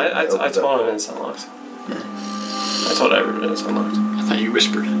push Yeah, it. I and it opens up. told him it's unlocked. I told everyone it's unlocked. I thought you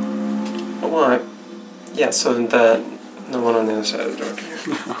whispered. Well, yeah, so that no one on the other side of the door can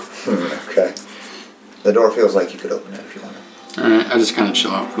hear. Okay. The door feels like you could open it if you wanted. Alright, I just kind of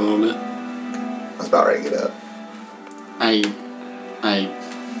chill out for a little bit. I was about ready to get up. I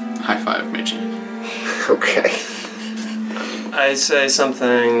high five Mage Hand. Okay. I say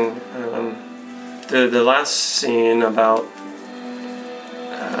something. The last scene about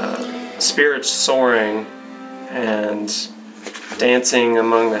spirits soaring and dancing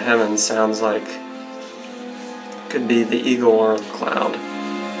among the heavens sounds like could be the eagle or the cloud.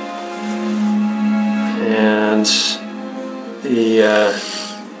 And the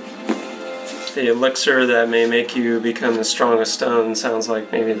elixir that may make you become the strongest stone sounds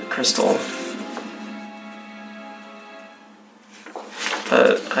like maybe the crystal.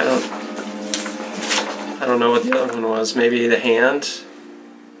 But I don't know what the other one was. Maybe the hand,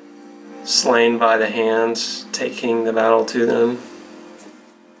 slain by the hand, taking the battle to them.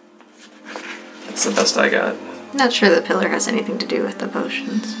 That's the best I got. Not sure the pillar has anything to do with the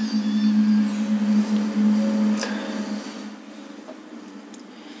potions.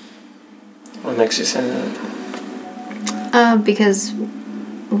 What makes you say that? Because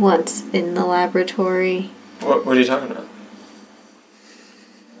once in the laboratory. What are you talking about?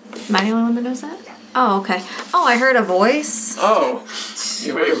 Am I the only one that knows that? Oh, okay. Oh, I heard a voice. Oh,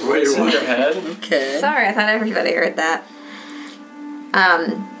 you heard a voice in your head? Okay. Sorry, I thought everybody heard that.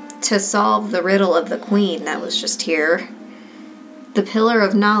 To solve the riddle of the queen that was just here, the pillar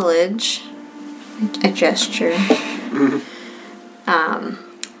of knowledge, a gesture,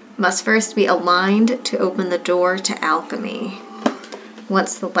 must first be aligned to open the door to alchemy.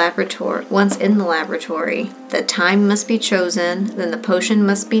 Once in the laboratory, the time must be chosen, then the potion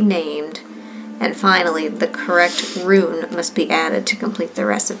must be named, and finally, the correct rune must be added to complete the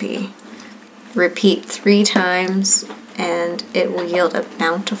recipe. Repeat 3 times, and it will yield a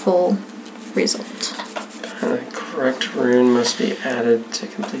bountiful result. The correct rune must be added to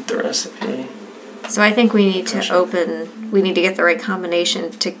complete the recipe. So I think we need to get the right combination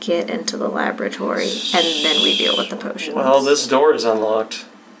to get into the laboratory, and then we deal with the potions. Well, this door is unlocked.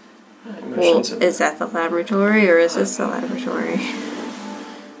 Well, is that the laboratory, or is this the laboratory?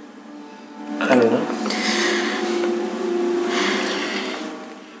 I don't know.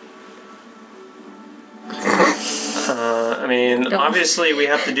 Obviously we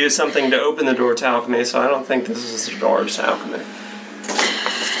have to do something to open the door to alchemy, so I don't think this is the door to alchemy.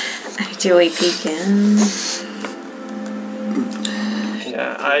 Do we peek in?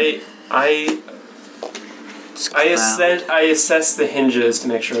 Yeah, I assess the hinges to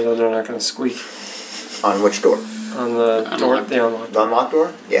make sure that they're not going to squeak On which door? on the door. The unlocked. The unlocked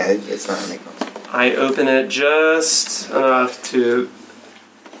door? Yeah, it's not gonna make noise. I open it just enough to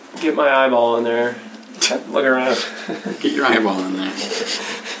get my eyeball in there. Look around. Get your eyeball in there.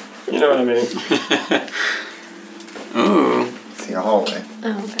 You know what I mean. Oh. It's in a hallway.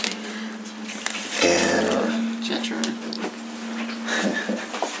 Oh, okay. And Jetra.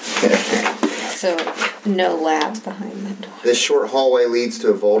 So, no lab behind that door. this short hallway leads to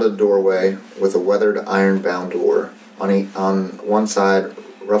a vaulted doorway with a weathered iron-bound door. On one side,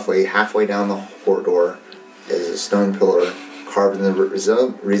 roughly halfway down the corridor, is a stone pillar carved in the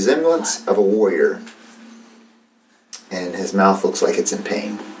resemblance of a warrior, and his mouth looks like it's in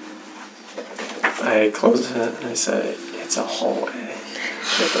pain. I close it and I say, it's a hallway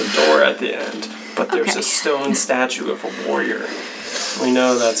with a door at the end. But there's Okay. a stone statue of a warrior. We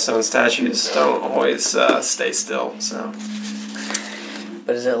know that stone statues don't always stay still, so.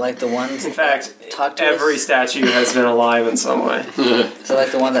 But is it like the ones In fact, that talked to every us? statue has been alive in some way. Is it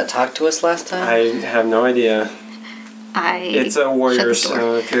like the one that talked to us last time? I have no idea. It's a warrior, shut the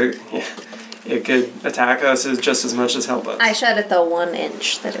door. so it could attack us just as much as help us. I shut it the 1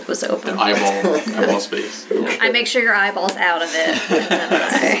 inch that it was open. Eyeball space. I make sure your eyeball's out of it.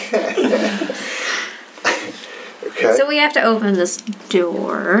 And then Okay. So we have to open this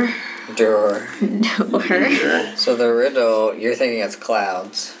door. Door. Door. So the riddle, you're thinking it's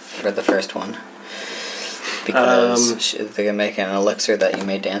clouds for the first one. Because they're going to make an elixir that you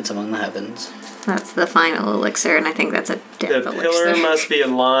may dance among the heavens. That's the final elixir, and I think that's a death The elixir. pillar must be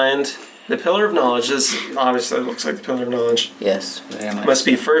aligned. The pillar of knowledge is obviously looks like the pillar of knowledge. Yes. Very much. Must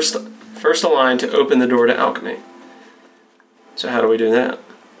be first aligned to open the door to alchemy. So how do we do that?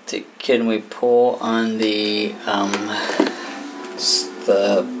 Can we pull on the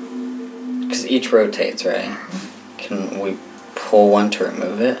because each rotates, right? Can we pull one to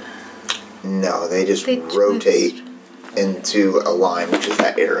remove it? No, they just They rotate into a line, which is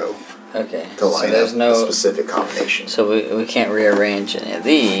that arrow, Okay. to line so there's up no. a specific combination. So we can't rearrange any of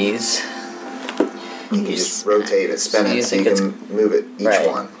these. You just rotate it, spin So you it, so you think can move it, each Right.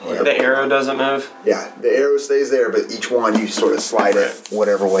 one. The arrow doesn't move? Yeah, the arrow stays there, but each one you sort of slide it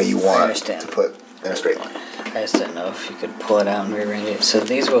whatever way you want understand. to put in a straight line. I just didn't know if you could pull it out and rearrange it. So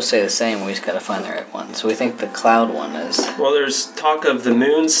these will stay the same. We just got to find the right one. So we think the cloud one is. Well, there's talk of the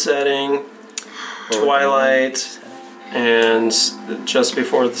moon setting, twilight, and just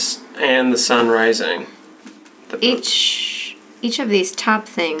before and the sun rising. Each of these top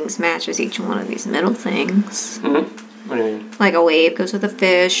things matches each one of these middle things. What do you mean? Like a wave goes with a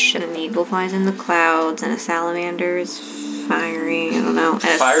fish, and an eagle flies in the clouds, and a salamander is fiery. I don't know. And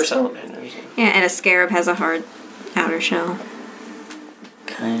Fire salamanders. Yeah, and a scarab has a hard outer shell.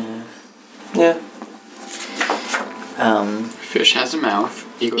 Kind of. Yeah. Fish has a mouth.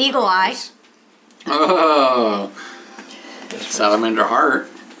 Eagle eye. Oh. Salamander heart.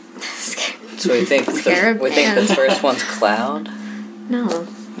 So we think Scarab the and- first one's cloud No,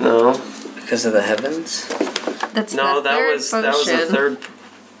 No. because of the heavens. that's No, the that third was the potion. third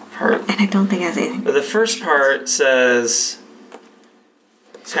part. And I don't think it has anything. But the first part says,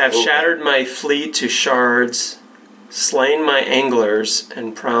 "Have shattered my fleet to shards, slain my anglers,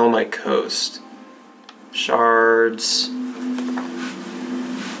 and prowl my coast." Shards.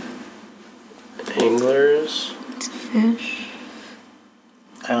 Anglers. It's a fish.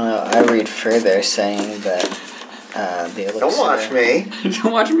 I don't know. I read further saying that the elixir. Don't watch me.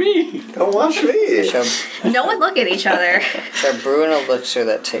 Don't watch me. Don't watch me. Shall, No one look at each other. shall brew an elixir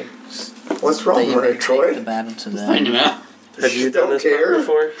that takes What's that wrong you with may it, take Troy? the battle to Finding them. out. Have you done Don't this part care.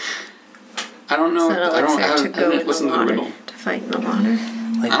 before? I don't know. It's an I don't. elixir I to haven't, go in the listened to the water. riddle. To fight in the water.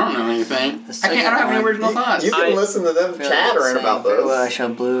 Like, I don't know anything. the I don't have any second original thoughts. You can I- listen to them feel like chattering it's about saying, "Well, I those. shall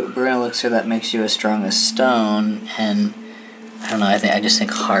brew an elixir that makes you as strong as stone," and I don't know. I just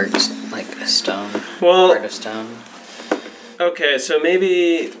think hearts like a stone, Well, heart of stone. okay, so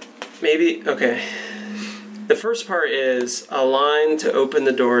maybe, okay. The first part is a line to open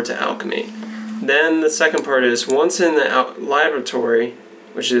the door to alchemy. Then the second part is once in the laboratory,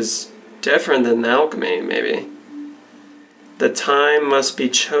 which is different than alchemy, maybe. The time must be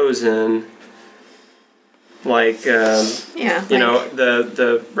chosen, like, Yeah. you know,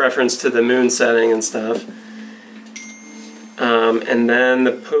 the reference to the moon setting and stuff. And then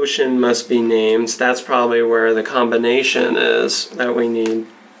the potion must be named. That's probably where the combination is that we need.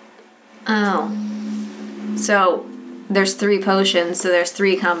 Oh. So there's 3 potions, so there's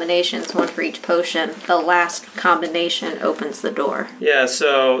 3 combinations, one for each potion. The last combination opens the door. Yeah,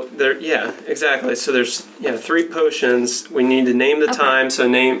 so there. Yeah, exactly. So there's 3 potions. We need to name the Okay. time. So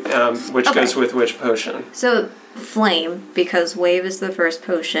name which Okay. goes with which potion. So flame, because wave is the first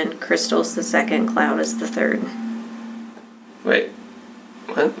potion, crystal's the second, cloud is the third. Wait,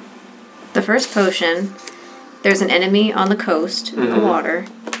 what? The first potion, there's an enemy on the coast in the water.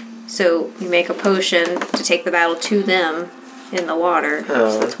 So you make a potion to take the battle to them in the water.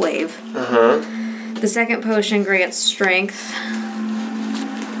 Oh. So that's wave. Uh huh. The second potion grants strength.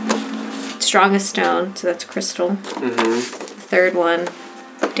 Strongest stone, so that's crystal. Mm-hmm. The third one,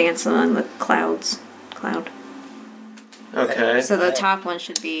 dance among the clouds. Cloud. Okay. So the top one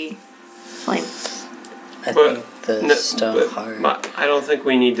should be flame. I But- think the No, stone but heart. I don't think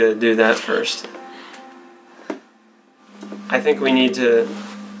we need to do that first. I think we need to.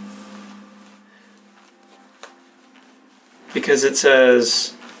 Because it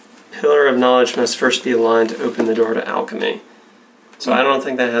says, Pillar of Knowledge must first be aligned to open the door to alchemy. So I don't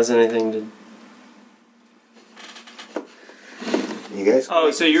think that has anything to. You guys.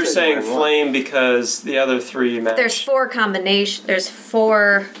 Oh, so you're said saying you were in flame because the other 3 match. There's 4 combinations. There's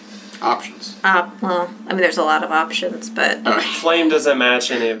 4. Options. Well, I mean, there's a lot of options, but Alright. Flame doesn't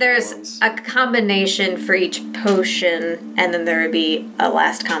match any of the there's ones. a combination for each potion, and then there would be a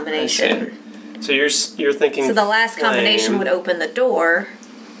last combination. So you're thinking. So the last combination flame. would open the door,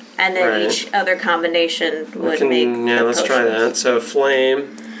 and then Right. each other combination would make. Yeah, the let's try potions. that. So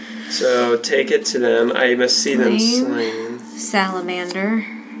flame. So take it to them. I must see them Flame. slain. Salamander.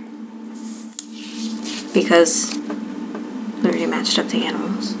 Because we already matched up the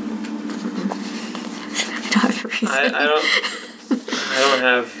animals. I don't have a reason. I don't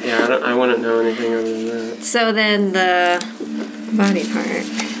have. Yeah, I wouldn't know anything other than that. So then the body part.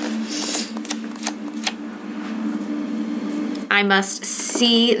 I must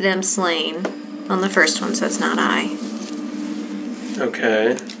see them slain on the first one, so it's not I.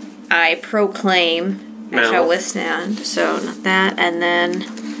 Okay. I proclaim I shall Mouth. withstand, so not that, and then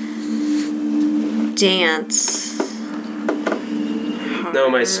dance. No,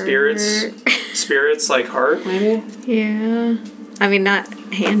 my spirits. Heart. Spirits like heart, maybe? Yeah. I mean, not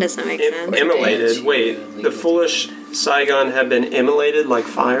hand doesn't make sense. Immolated. Wait, the foolish Saigon have been immolated like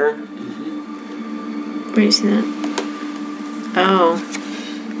fire? Where do you see that? Oh.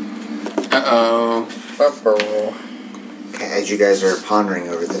 Uh-oh. Okay, as you guys are pondering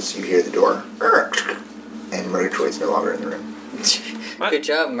over this, you hear the door. And Murgatroyd's no longer in the room. Good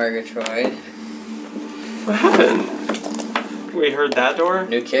job, Murgatroyd. What happened? We heard that door?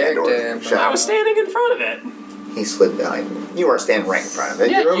 New character. Door. I was standing in front of it. He slid behind you. You are standing right in front of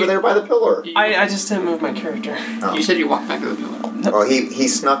it. Yeah, You're over you- there by the pillar. I just didn't move my character. Oh. You said you walked back to the pillar. Well, he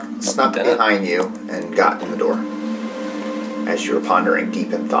snuck Did it? behind you and got in the door as you were pondering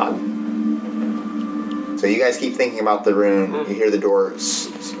deep in thought. So you guys keep thinking about the room. You hear the door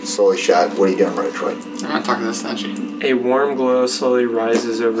slowly shut. What are you doing, Murgatroyd? I'm not talking to the statue. A warm glow slowly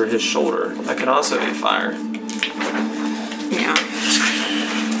rises over his shoulder. That could also be fire. Yeah.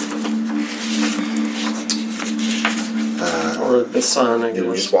 Or the sun, I You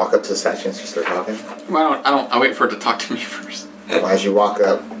will guess. just walk up to the statue and start talking. Well, I'll wait for it to talk to me first. Well, as you walk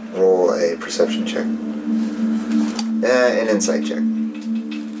up, roll a perception check. An insight check.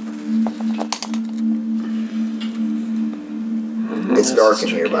 It's dark in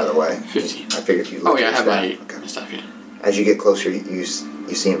here, by the way. 15. I figured you. Oh looked yeah, I at have the my staff. Okay. stuff, yeah. As you get closer, you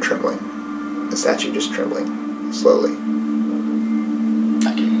see him trembling. The statue just trembling slowly,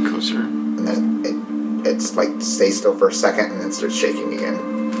 I get closer. and then it's like stays still for a second and then starts shaking again.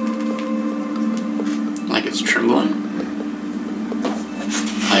 Like it's trembling.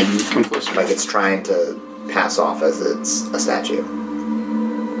 I come closer. Like it's trying to pass off as it's a statue.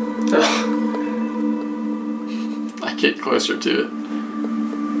 I get closer to it.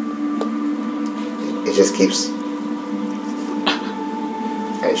 It just keeps, and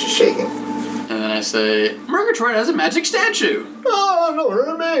it's just shaking. And then I say, Murgatroyd has a magic statue! Oh, don't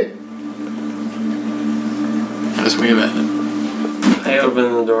hurt me! I just wave at it. I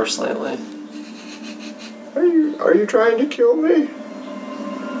open the door slightly. Are you trying to kill me?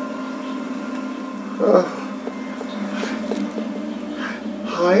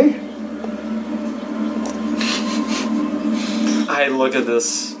 Hi. I look at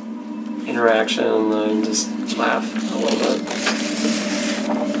this interaction and then just laugh a little bit.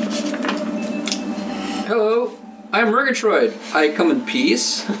 Hello, I'm Murgatroyd. I come in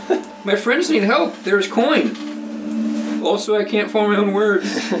peace. My friends need help. There's coin. Also, I can't form my own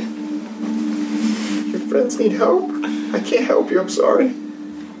words. Your friends need help. I can't help you. I'm sorry.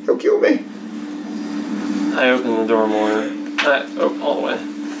 He'll kill me. I open the door more. All the way.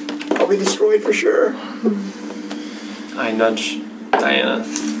 I'll be destroyed for sure. I nudge Diana.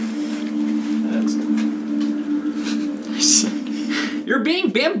 You're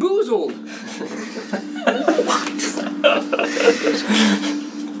being bamboozled.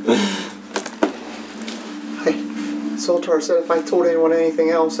 Zoltar said if I told anyone anything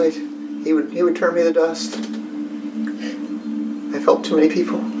else, he would turn me to dust. I've helped too many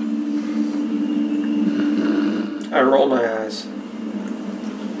people. I roll my eyes.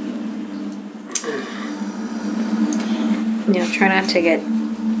 Try not to get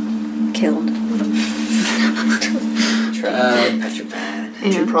killed. Petrified.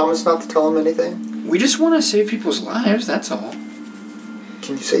 Did you promise not to tell him anything? We just want to save people's lives, that's all.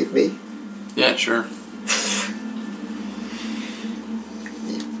 Can you save me? Yeah, sure.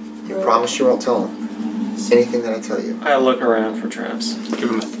 You promise you won't tell him anything that I tell you. I look around for traps. Give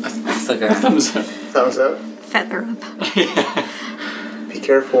him a Look around. thumbs up. Thumbs up. Feather up. Be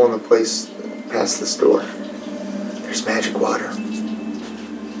careful in the place past this door. There's magic water.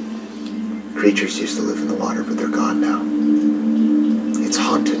 Creatures used to live in the water, but they're gone now. It's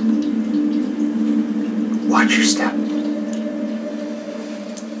haunted. Watch your step.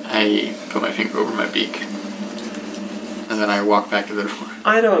 I put my finger over my beak. And then I walk back to the door.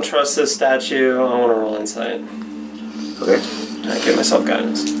 I don't trust this statue. I want to roll insight. Okay. I give myself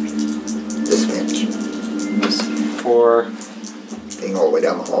guidance. Disadvantage. For Being all the way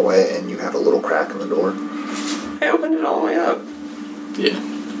down the hallway, and you have a little crack in the door. I opened it all the way up. Yeah.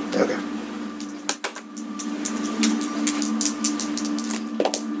 Okay.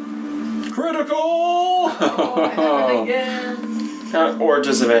 Critical. Or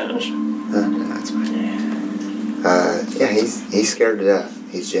disadvantage. No, that's fine. Yeah, he's scared to death.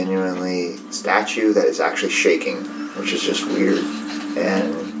 He's genuinely a statue that is actually shaking, which is just weird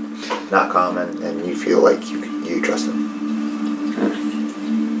and not common. And you feel like you trust him.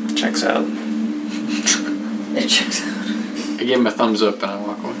 Checks out. It checks out. I give him a thumbs up and I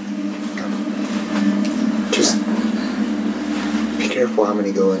walk away. Just be careful how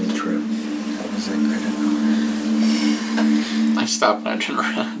many go in each room. I stop and I turn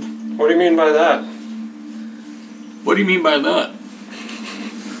around. What do you mean by that? What do you mean by that?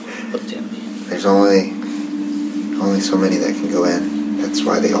 What do you mean? There's only so many that can go in. That's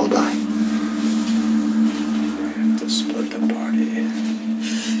why they all die. To split the party.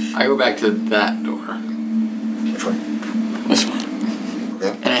 I go back to that door. Which one? This one.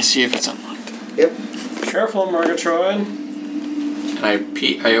 Okay. And I see if it's unlocked. Yep. Careful, Murgatroyd. And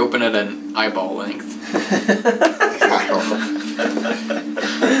I open it an eyeball length.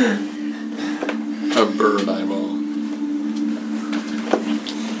 A bird eyeball.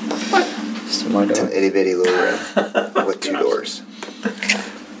 Just more It's door. an itty bitty little room with two doors.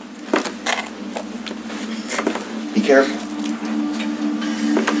 Be careful.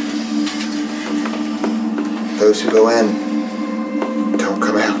 Those who go in don't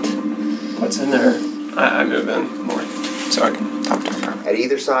come out. What's in there? I move in more so I can talk to her. At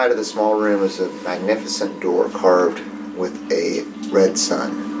either side of the small room is a magnificent door carved with a red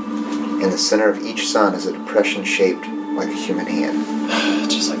sun. In the center of each sun is a depression shaped like a human hand.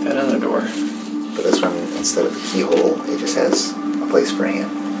 Just like that other door. But this one, instead of a keyhole, it just has a place for a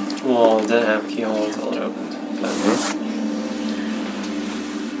hand. Well, it didn't have a keyhole until it opened. But...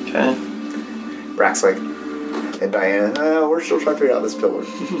 Okay. Brack's like, and Diana, we're still trying to figure out this pillar.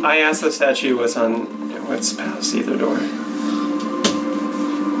 I asked the statue what's past either door.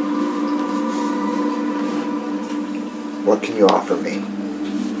 What can you offer me?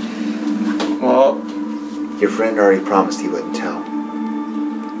 Well, Your friend already promised he wouldn't tell.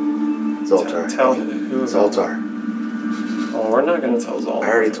 Zoltar. tell who? Zoltar. Well, we're not going to tell Zoltar. I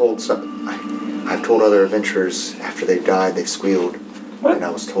already told some. I've told other adventurers after they've died, they've squealed. What? And I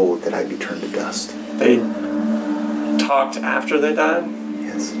was told that I'd be turned to dust. They talked after they died?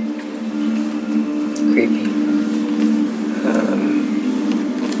 Yes. Creepy.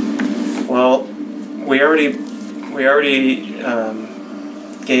 Well, we already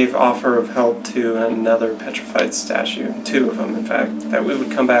gave offer of help to another petrified statue, 2 of them in fact, that we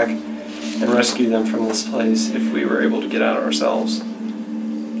would come back and rescue them from this place if we were able to get out ourselves.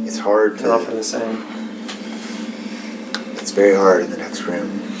 It's hard And offer to. the same. It's very hard in the next room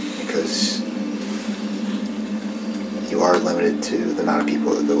because you are limited to the amount of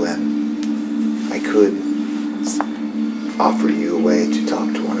people that go in. I could offer you a way to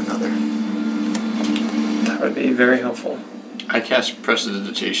talk to one another. That would be very helpful. I cast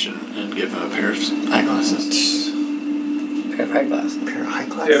Prestidigitation and give him a pair of eyeglasses. Pair of eyeglasses. A pair of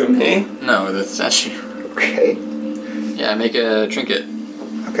eyeglasses. Who, me? No, the statue. Okay. Yeah, make a trinket.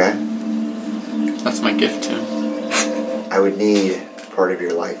 Okay. That's my gift to him. I would need part of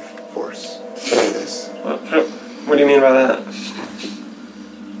your life force to do this. What do you mean by that?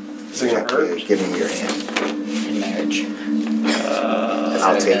 Is it You going have to to hurt? give me your hand. In marriage.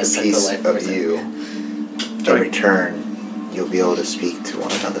 I'll take a piece of you. In return, you'll be able to speak to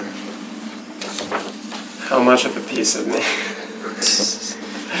one another. How much of a piece of me?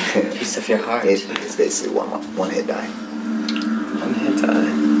 Piece of your heart. It's basically one hit die One hit die.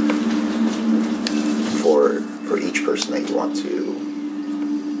 for each person that you want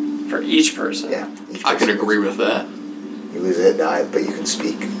to. For each person? Yeah. Each I could person. agree with that. You lose a hit die, but you can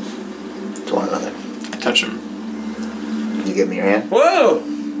speak to one another. I touch him. You give me your hand. Whoa!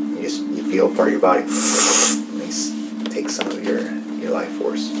 You feel part of your body. And he takes some of your life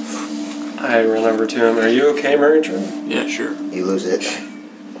force. I run over to him. Are you okay, Murgatroyd? Yeah, sure. You lose a hit die.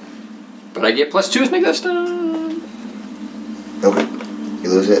 But I get +2 with make that stun. Okay. You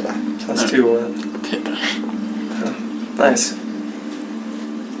lose a hit die. Plus 2 what? Hit die. Nice.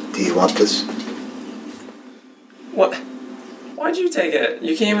 Do you want this? What? Why'd you take it?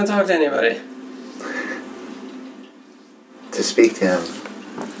 You can't even talk to anybody. To speak to him,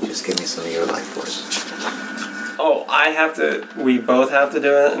 just give me some of your life force. Oh, we both have to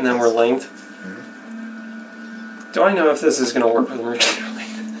do it, and then we're linked? Do I know if this is going to work with Murgatroyd?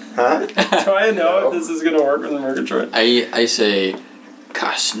 Huh? Do I know if this is going to work with Murgatroyd? I say,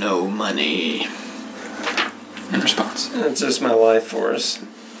 Costs no money. In response. It's just my life force.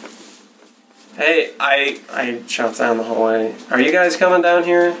 Hey, I shout down the hallway. Are you guys coming down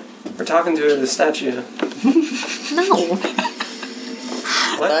here? We're talking to the statue. No.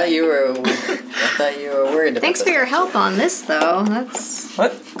 I thought you were worried about Thanks this. for your help on this, though. That's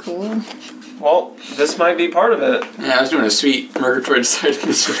What? cool. Well, this might be part of it. Yeah, I was doing a sweet Murgatroyd side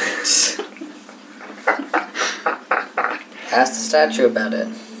mission. Ask the statue about it.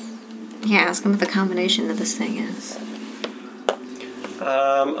 Yeah, ask him what the combination of this thing is.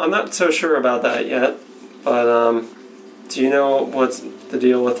 I'm not so sure about that yet, but do you know what's the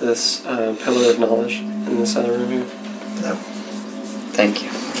deal with this pillar of knowledge in this other room here? No. Thank you.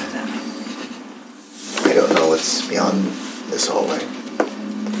 I don't know what's beyond this hallway.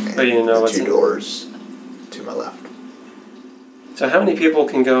 And But you know the what's two in- doors to my left. So how many people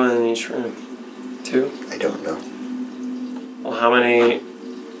can go in each room? 2? I don't know. Well, how many?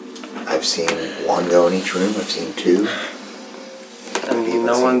 I've seen one go in each room. I've seen two. And Even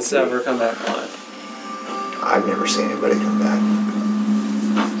no seen one's 3. ever come back alive. I've never seen anybody come back.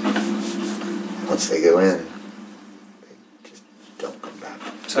 Once they go in, they just don't come back.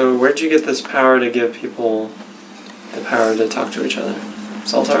 So where'd you get this power to give people the power to talk to each other?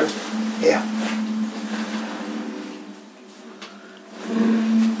 Saltar? Yeah.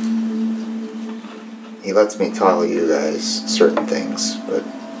 He lets me tell you guys certain things, but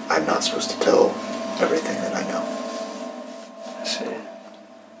I'm not supposed to tell everything that I know. I see.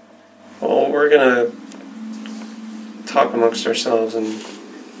 Well, we're gonna talk amongst ourselves and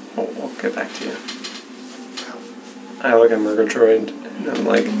we'll get back to you. I look at Murgatroyd and I'm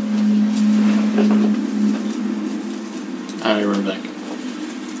like, I run back.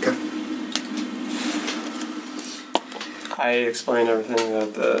 Okay. I explain everything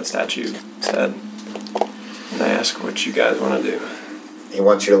that the statue said. And I ask what you guys want to do. He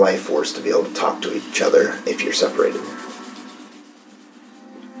wants your life force to be able to talk to each other if you're separated.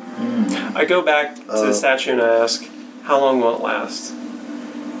 I go back to the statue and I ask, how long will it last?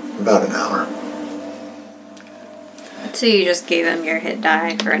 About an hour. So you just gave him your hit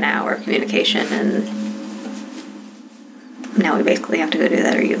die for an hour of communication, and now we basically have to go do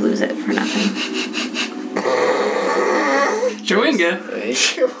that, or you lose it for nothing. Chewinga.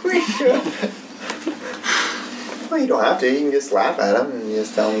 Well, you don't have to. You can just laugh at him and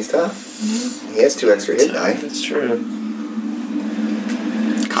just tell him he's tough. He has 2 extra hit die. That's true.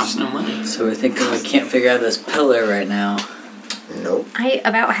 Costs no money. So we're thinking we can't figure out this pillar right now. Nope. I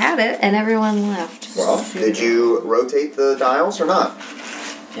about had it, and everyone left. Well, did you rotate the dials or not?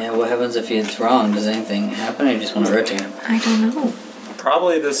 Yeah, what happens if it's wrong? Does anything happen, or you just want to rotate them? I don't know.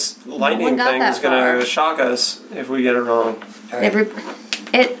 Probably this lightning got thing that is going to far. shock us if we get it wrong.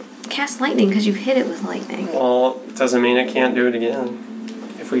 It casts lightning because you hit it with lightning. Well, it doesn't mean it can't do it again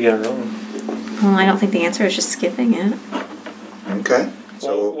if we get it wrong. Well, I don't think the answer is just skipping it. Okay. So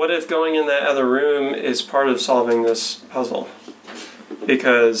So, what if going in that other room is part of solving this puzzle?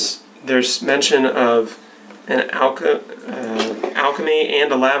 Because there's mention of an alchemy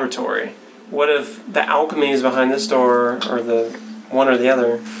and a laboratory. What if the alchemy is behind this door, or the one or the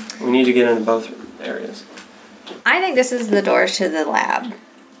other? We need to get into both areas. I think this is the door to the lab.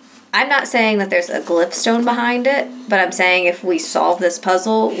 I'm not saying that there's a glyph stone behind it, but I'm saying if we solve this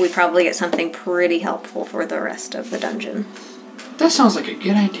puzzle, we probably get something pretty helpful for the rest of the dungeon. That sounds like a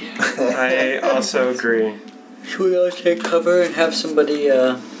good idea. I also agree. Should we all take cover and have somebody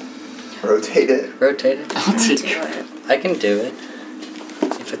rotate it. rotate it? I'll take Do it. I can do it.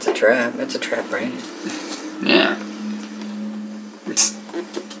 If it's a trap, right? Yeah.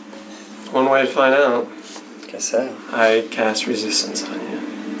 One way to find out. Guess so. I cast resistance on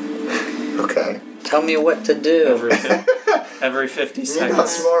you. Okay. Tell me what to do. Every 50 You're not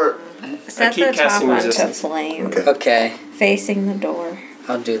seconds. smart. Set keep the top casting onto resistance. flame, Okay. Okay, facing the door.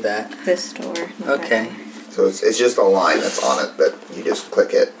 I'll do that. This door. Okay. So it's just a line that's on it that you just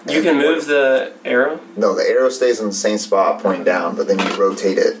click it. You can move the arrow? No, the arrow stays in the same spot pointing down, but then you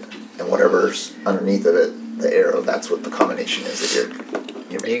rotate it, and whatever's underneath of it, the arrow, that's what the combination is that you're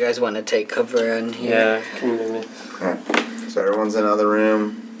You making. guys want to take cover in here? Yeah, can you move me? Alright. So everyone's in the other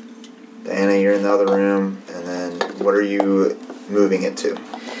room. Diana, you're in the other room, and then what are you moving it to?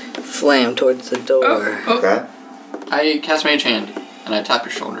 Flame towards the door. Okay? I cast Mage Hand, and I tap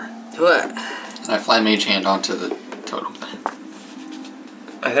your shoulder. What? And I fly Mage Hand onto the totem thing.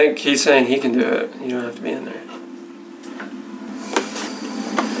 I think he's saying he can do it. You don't have to be in there.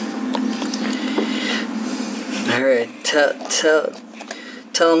 Alright,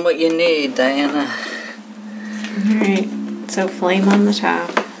 tell them what you need, Diana. Alright. So flame on the top.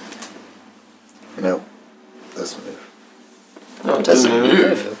 No. Doesn't move. No, it doesn't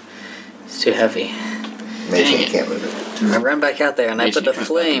move. It's too heavy. Mage Dang hand it. can't move it. I run back out there and I Mage put the hand comes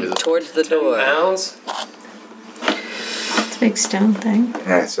back flame into the- towards the 10 door. pounds? It's a big stone thing.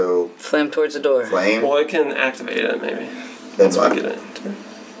 Alright, so Flame towards the door. flame. Well, it can activate it, maybe. Then Let's what? get it.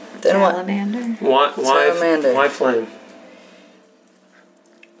 Then what? Salamander. Salamander. Why flame?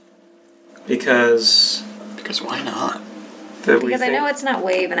 Because Because why not? Because I know it's not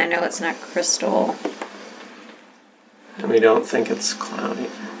wave and I know it's not crystal. and we don't think it's cloudy.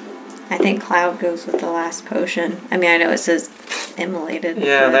 I think cloud goes with the last potion. I mean, I know it says immolated.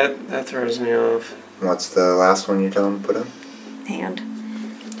 Yeah, but that throws me off. What's the last one you're telling me to put in? hand.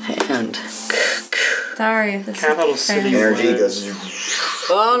 Hand. Sorry, this Capital is City. fast. Energy goes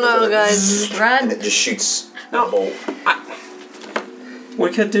Oh no, guys. and Run. it just shoots No. a bolt. We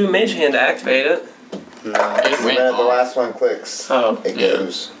could do Mage Hand to activate it. No. It The went minute the off. last one clicks, Oh. it Yeah.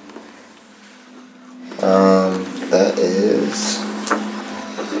 goes. That is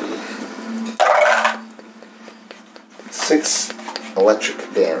 6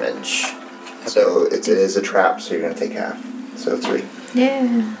 electric damage. So it is a trap, so you're gonna take half. So 3.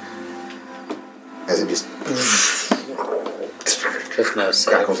 Yeah. As it just There's no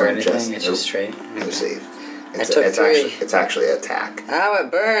save crackles or on your chest. anything. It's just straight. No save. I took 3. It's actually an attack. Ow,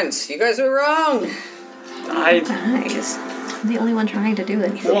 it burns. You guys were wrong. I Nice. I'm the only one trying to do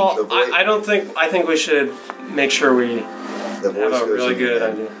anything. well, The voice- I think we should make sure we The voice have a goes really in good your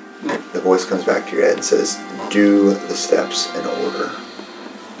idea. head. The voice comes back to your head and says, "Do the steps in order.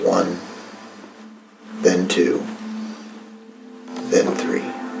 1, then 2, then 3."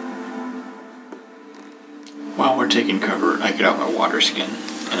 While we're taking cover, I get out my water skin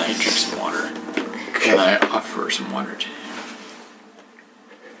and I drink some water. Can I offer some water to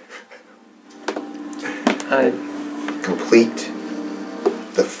I Complete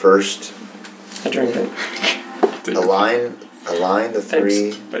the first. drink it. you? Align the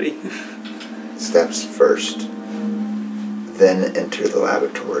 3 Thanks, buddy. steps first. Then enter the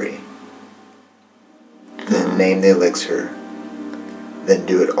laboratory. Then name the elixir. Then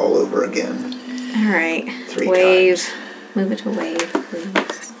do it all over again. All right. 3 Wave. times. Move it to wave,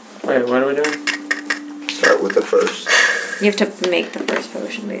 please. Wait, what are we doing? Start with the first. You have to make the first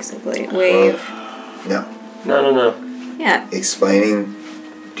potion, basically. Wave. No. No. Yeah. Explaining,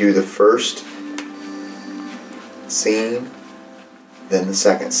 do the first scene, then the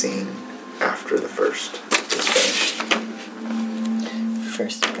second scene after the first is finished.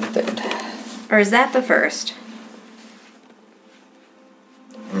 First, second, third. Or is that the first?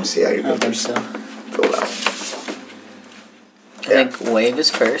 Let me see how your I don't think builders so. fill out. I think wave is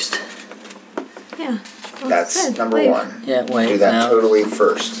first. Yeah. Well, That's good. number Wave. 1. Yeah, wave. Do that now. totally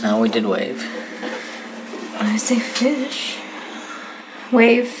first. Now we did wave. I say fish.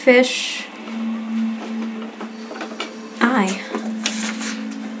 Wave, fish.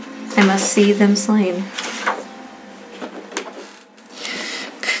 I must see them slain.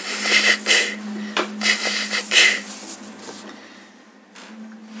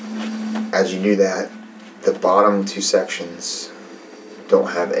 As you do that, the bottom 2 sections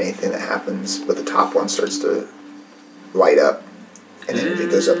don't have anything that happens, but the top one starts to light up, and energy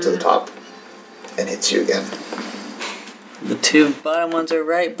goes up to the top and hits you again. The 2 bottom ones are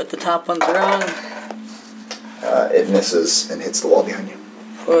right, but the top one's wrong. It misses and hits the wall behind you.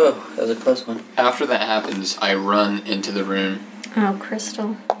 Whoa, that was a close one. After that happens, I run into the room. Oh,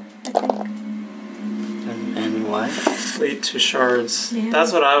 crystal. I think. And why? Fleet to shards. Yeah.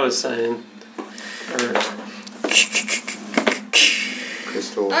 That's what I was saying. Or,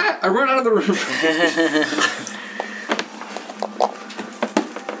 Crystal. I run out of the room.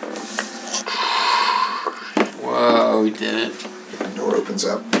 Whoa, we did it. The door opens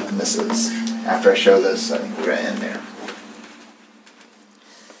up and misses. After I show this, I think we're gonna end there.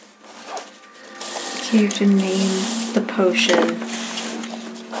 You have to name the potion.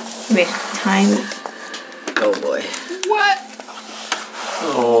 Wait, time. Oh boy.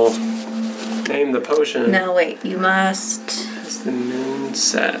 oh, name the potion. No, wait. You must. As the moon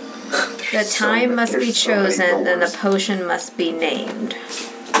set. The time must be there's so many chosen, then the goals. potion must be named.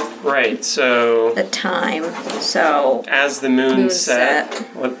 Right. So The time. So, as the moon, Moon set.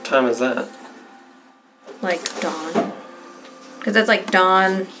 set. What time is that? like dawn. Because that's like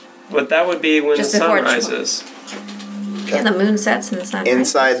dawn. But that would be when Just the before sun it's- rises. Yeah, the moon sets and the sun rises,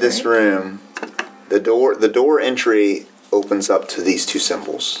 Inside this right? room, the door entry opens up to these 2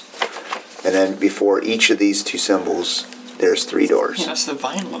 symbols. And then before each of these 2 symbols, there's 3 doors. Yeah, that's the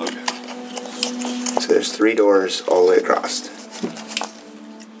Vine logo. So there's 3 doors all the way across.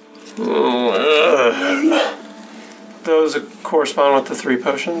 Oh, those correspond with the 3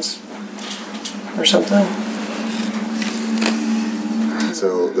 potions? Or something?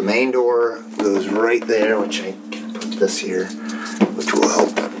 So the main door goes right there, which I can put this here, which will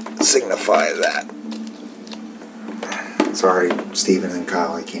help signify that. Sorry, Stephen and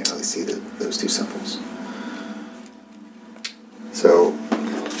Kyle, I can't really see those two symbols. So,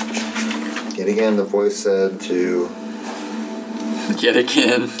 yet again, the voice said to... Yet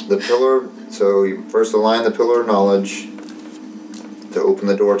again. The pillar, so you first align the pillar of knowledge to open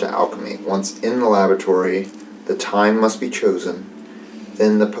the door to alchemy. Once in the laboratory, the time must be chosen,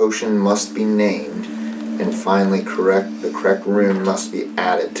 then the potion must be named, and finally the correct rune must be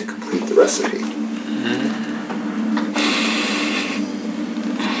added to complete the recipe.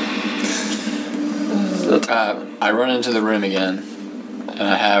 I run into the room again, and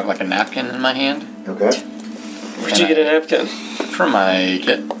I have like a napkin in my hand. Okay. Where'd you get a napkin? From my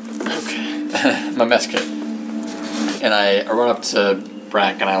kit. Okay. My mess kit. And I run up to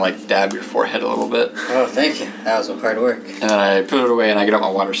Brack and I like dab your forehead a little bit. Oh, thank you. That was hard work. And then I put it away and I get out my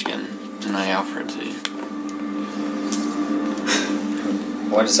water skin. And I offer it to you.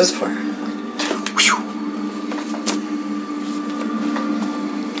 What is this for?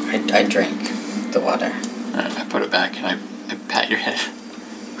 I drink the water. I put it back and I pat your head.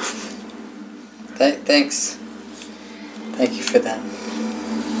 Thanks. Thank you for that.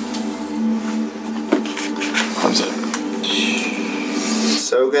 Comes it.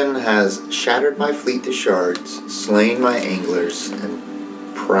 Sogan has shattered my fleet to shards, slain my anglers, and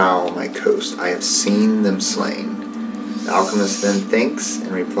prowl my coast. I have seen them slain. The alchemist then thinks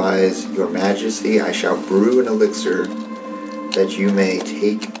and replies, Your Majesty, I shall brew an elixir that you may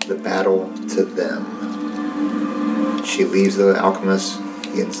take the battle to them. She leaves the alchemist,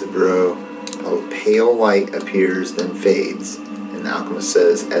 begins to brew. A pale light appears, then fades, and the alchemist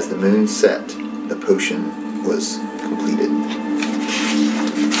says, As the moon set, the potion was completed.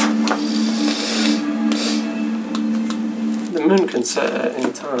 The moon can set at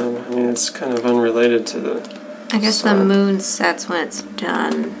any time. I mean, it's kind of unrelated to the... I guess the moon sets when it's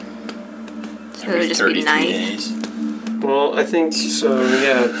done. So it would just be night. Days. Well, I think so,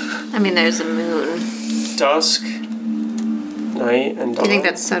 yeah. I mean, there's a moon. Dusk, night, and dawn. Do you think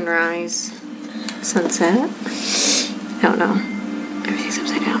that's sunrise, sunset? I don't know. Everything's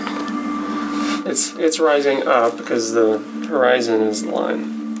upside down. It's rising up because the horizon is the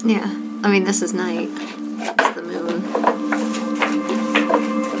line. Yeah. I mean, this is night. It's the moon.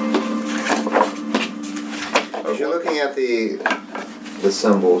 As you're looking at the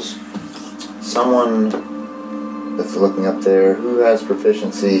symbols, someone that's looking up there who has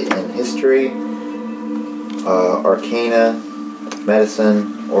proficiency in history, arcana,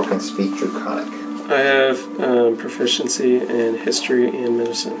 medicine, or can speak Draconic. I have proficiency in history and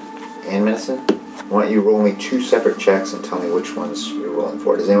medicine. And medicine? Why don't you roll me 2 separate checks and tell me which ones you're rolling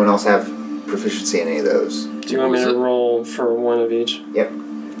for? Does anyone else have proficiency in any of those? Do you want me to roll for one of each? Yep.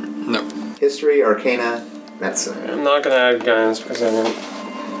 No. History, arcana, medicine. I'm not going to add guidance because I don't...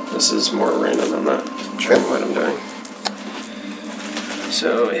 This is more random. I'm not sure what I'm doing.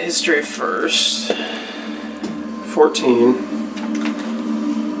 So, history first. 14.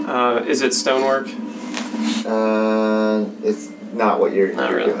 Is it stonework? It's not what you're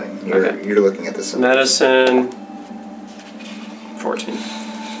really. doing. Okay. You're looking at the symbols. Medicine. 14.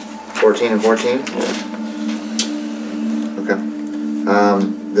 14 and 14? Yeah. Okay.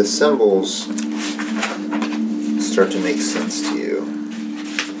 The symbols start to make sense to you.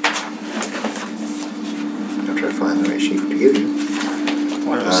 I'll try to find the right sheet to give you.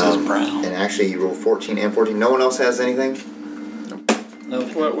 One of us says brown. And actually, you roll 14 and 14. No one else has anything?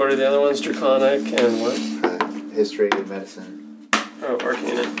 Nope. What are the other ones? Draconic and what? History and medicine. Oh,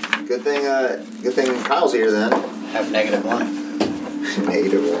 arcana. Good thing Kyle's here then. Have -1.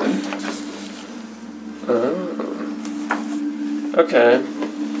 -1. Oh. Okay.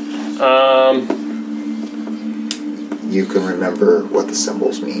 You can remember what the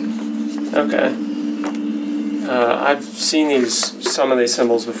symbols mean. Okay. I've seen some of these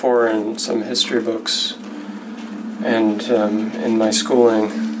symbols before in some history books and in my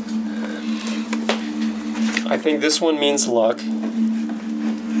schooling. I think this one means luck.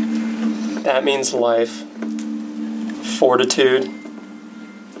 That means life, fortitude,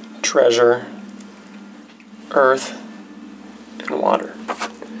 treasure, earth, and water.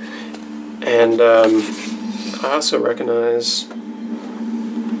 And I also recognize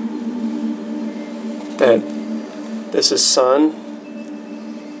that this is sun.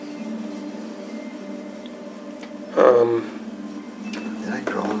 Did I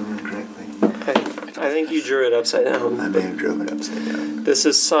draw them incorrectly? I think you drew it upside down. I may have driven it upside down. This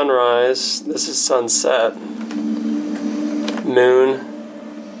is sunrise. This is sunset.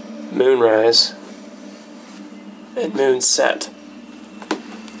 Moonrise, and moonset.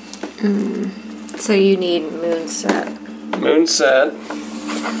 So you need moonset. Moonset.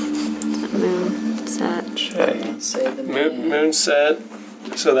 Moonset. Check. Say the Moonset.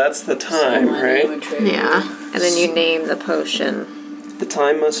 So that's the time, right? Yeah. And then you name the potion. The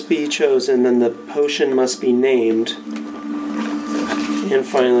time must be chosen, then the potion must be named. And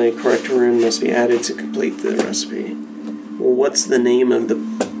finally, a correct rune must be added to complete the recipe. Well, what's the name of the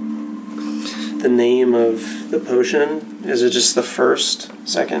potion? Is it just the first,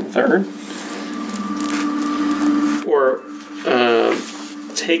 second, third? Or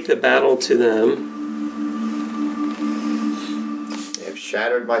take the battle to them. They have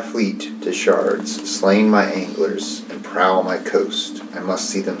shattered my fleet to shards, slain my anglers, and prowl my coast. I must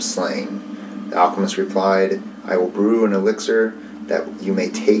see them slain. The alchemist replied, I will brew an elixir that you may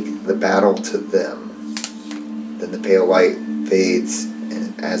take the battle to them. Then the pale light fades,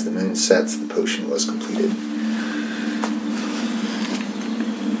 and as the moon sets, the potion was completed.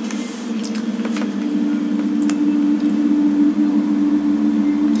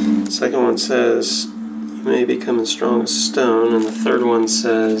 The second one says, you may become as strong as stone, and the third one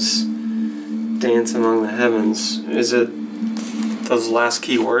says, dance among the heavens. Is it those last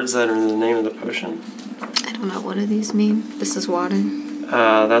key words that are in the name of the potion? I don't know. What do these mean? This is water.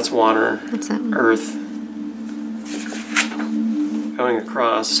 That's water. What's that one? Earth. Going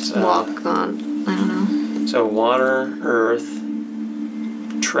across. Walk on. I don't know. So water, earth,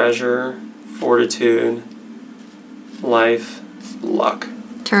 treasure, fortitude, life, luck.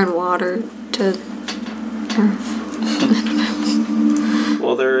 Turn water to earth.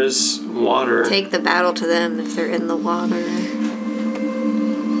 Well, there is water. Take the battle to them if they're in the water.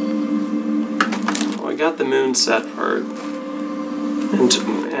 Well, I got the moon set part.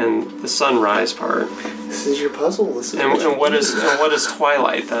 And the sunrise part. This is your puzzle. This is And what is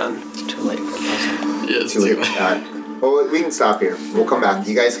twilight then? It's too late for puzzle. Yeah, it's too late. Alright. Well, we can stop here. We'll come back.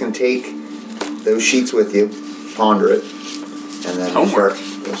 You guys can take those sheets with you, ponder it, and then Homework.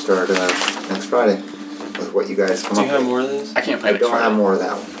 we'll start next Friday with what you guys come Do up you have with. more of this? I can't play I next don't have Friday. more of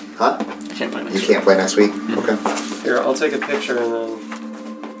that one. Huh? I can't play next You can't play next week? Okay. Here, I'll take a picture and then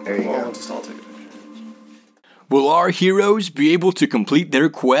There you we'll go. just all take a picture. Will our heroes be able to complete their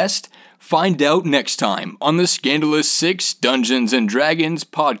quest? Find out next time on the Scandalous 6 Dungeons & Dragons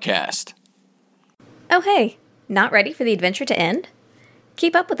podcast. Oh hey, not ready for the adventure to end?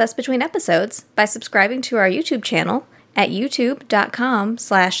 Keep up with us between episodes by subscribing to our YouTube channel at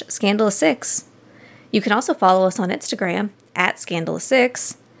youtube.com/scandalous6. You can also follow us on Instagram at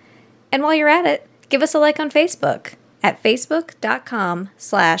scandalous6. And while you're at it, give us a like on Facebook at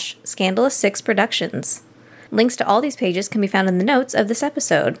facebook.com/scandalous6productions. Links to all these pages can be found in the notes of this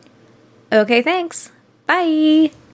episode. Okay, thanks. Bye!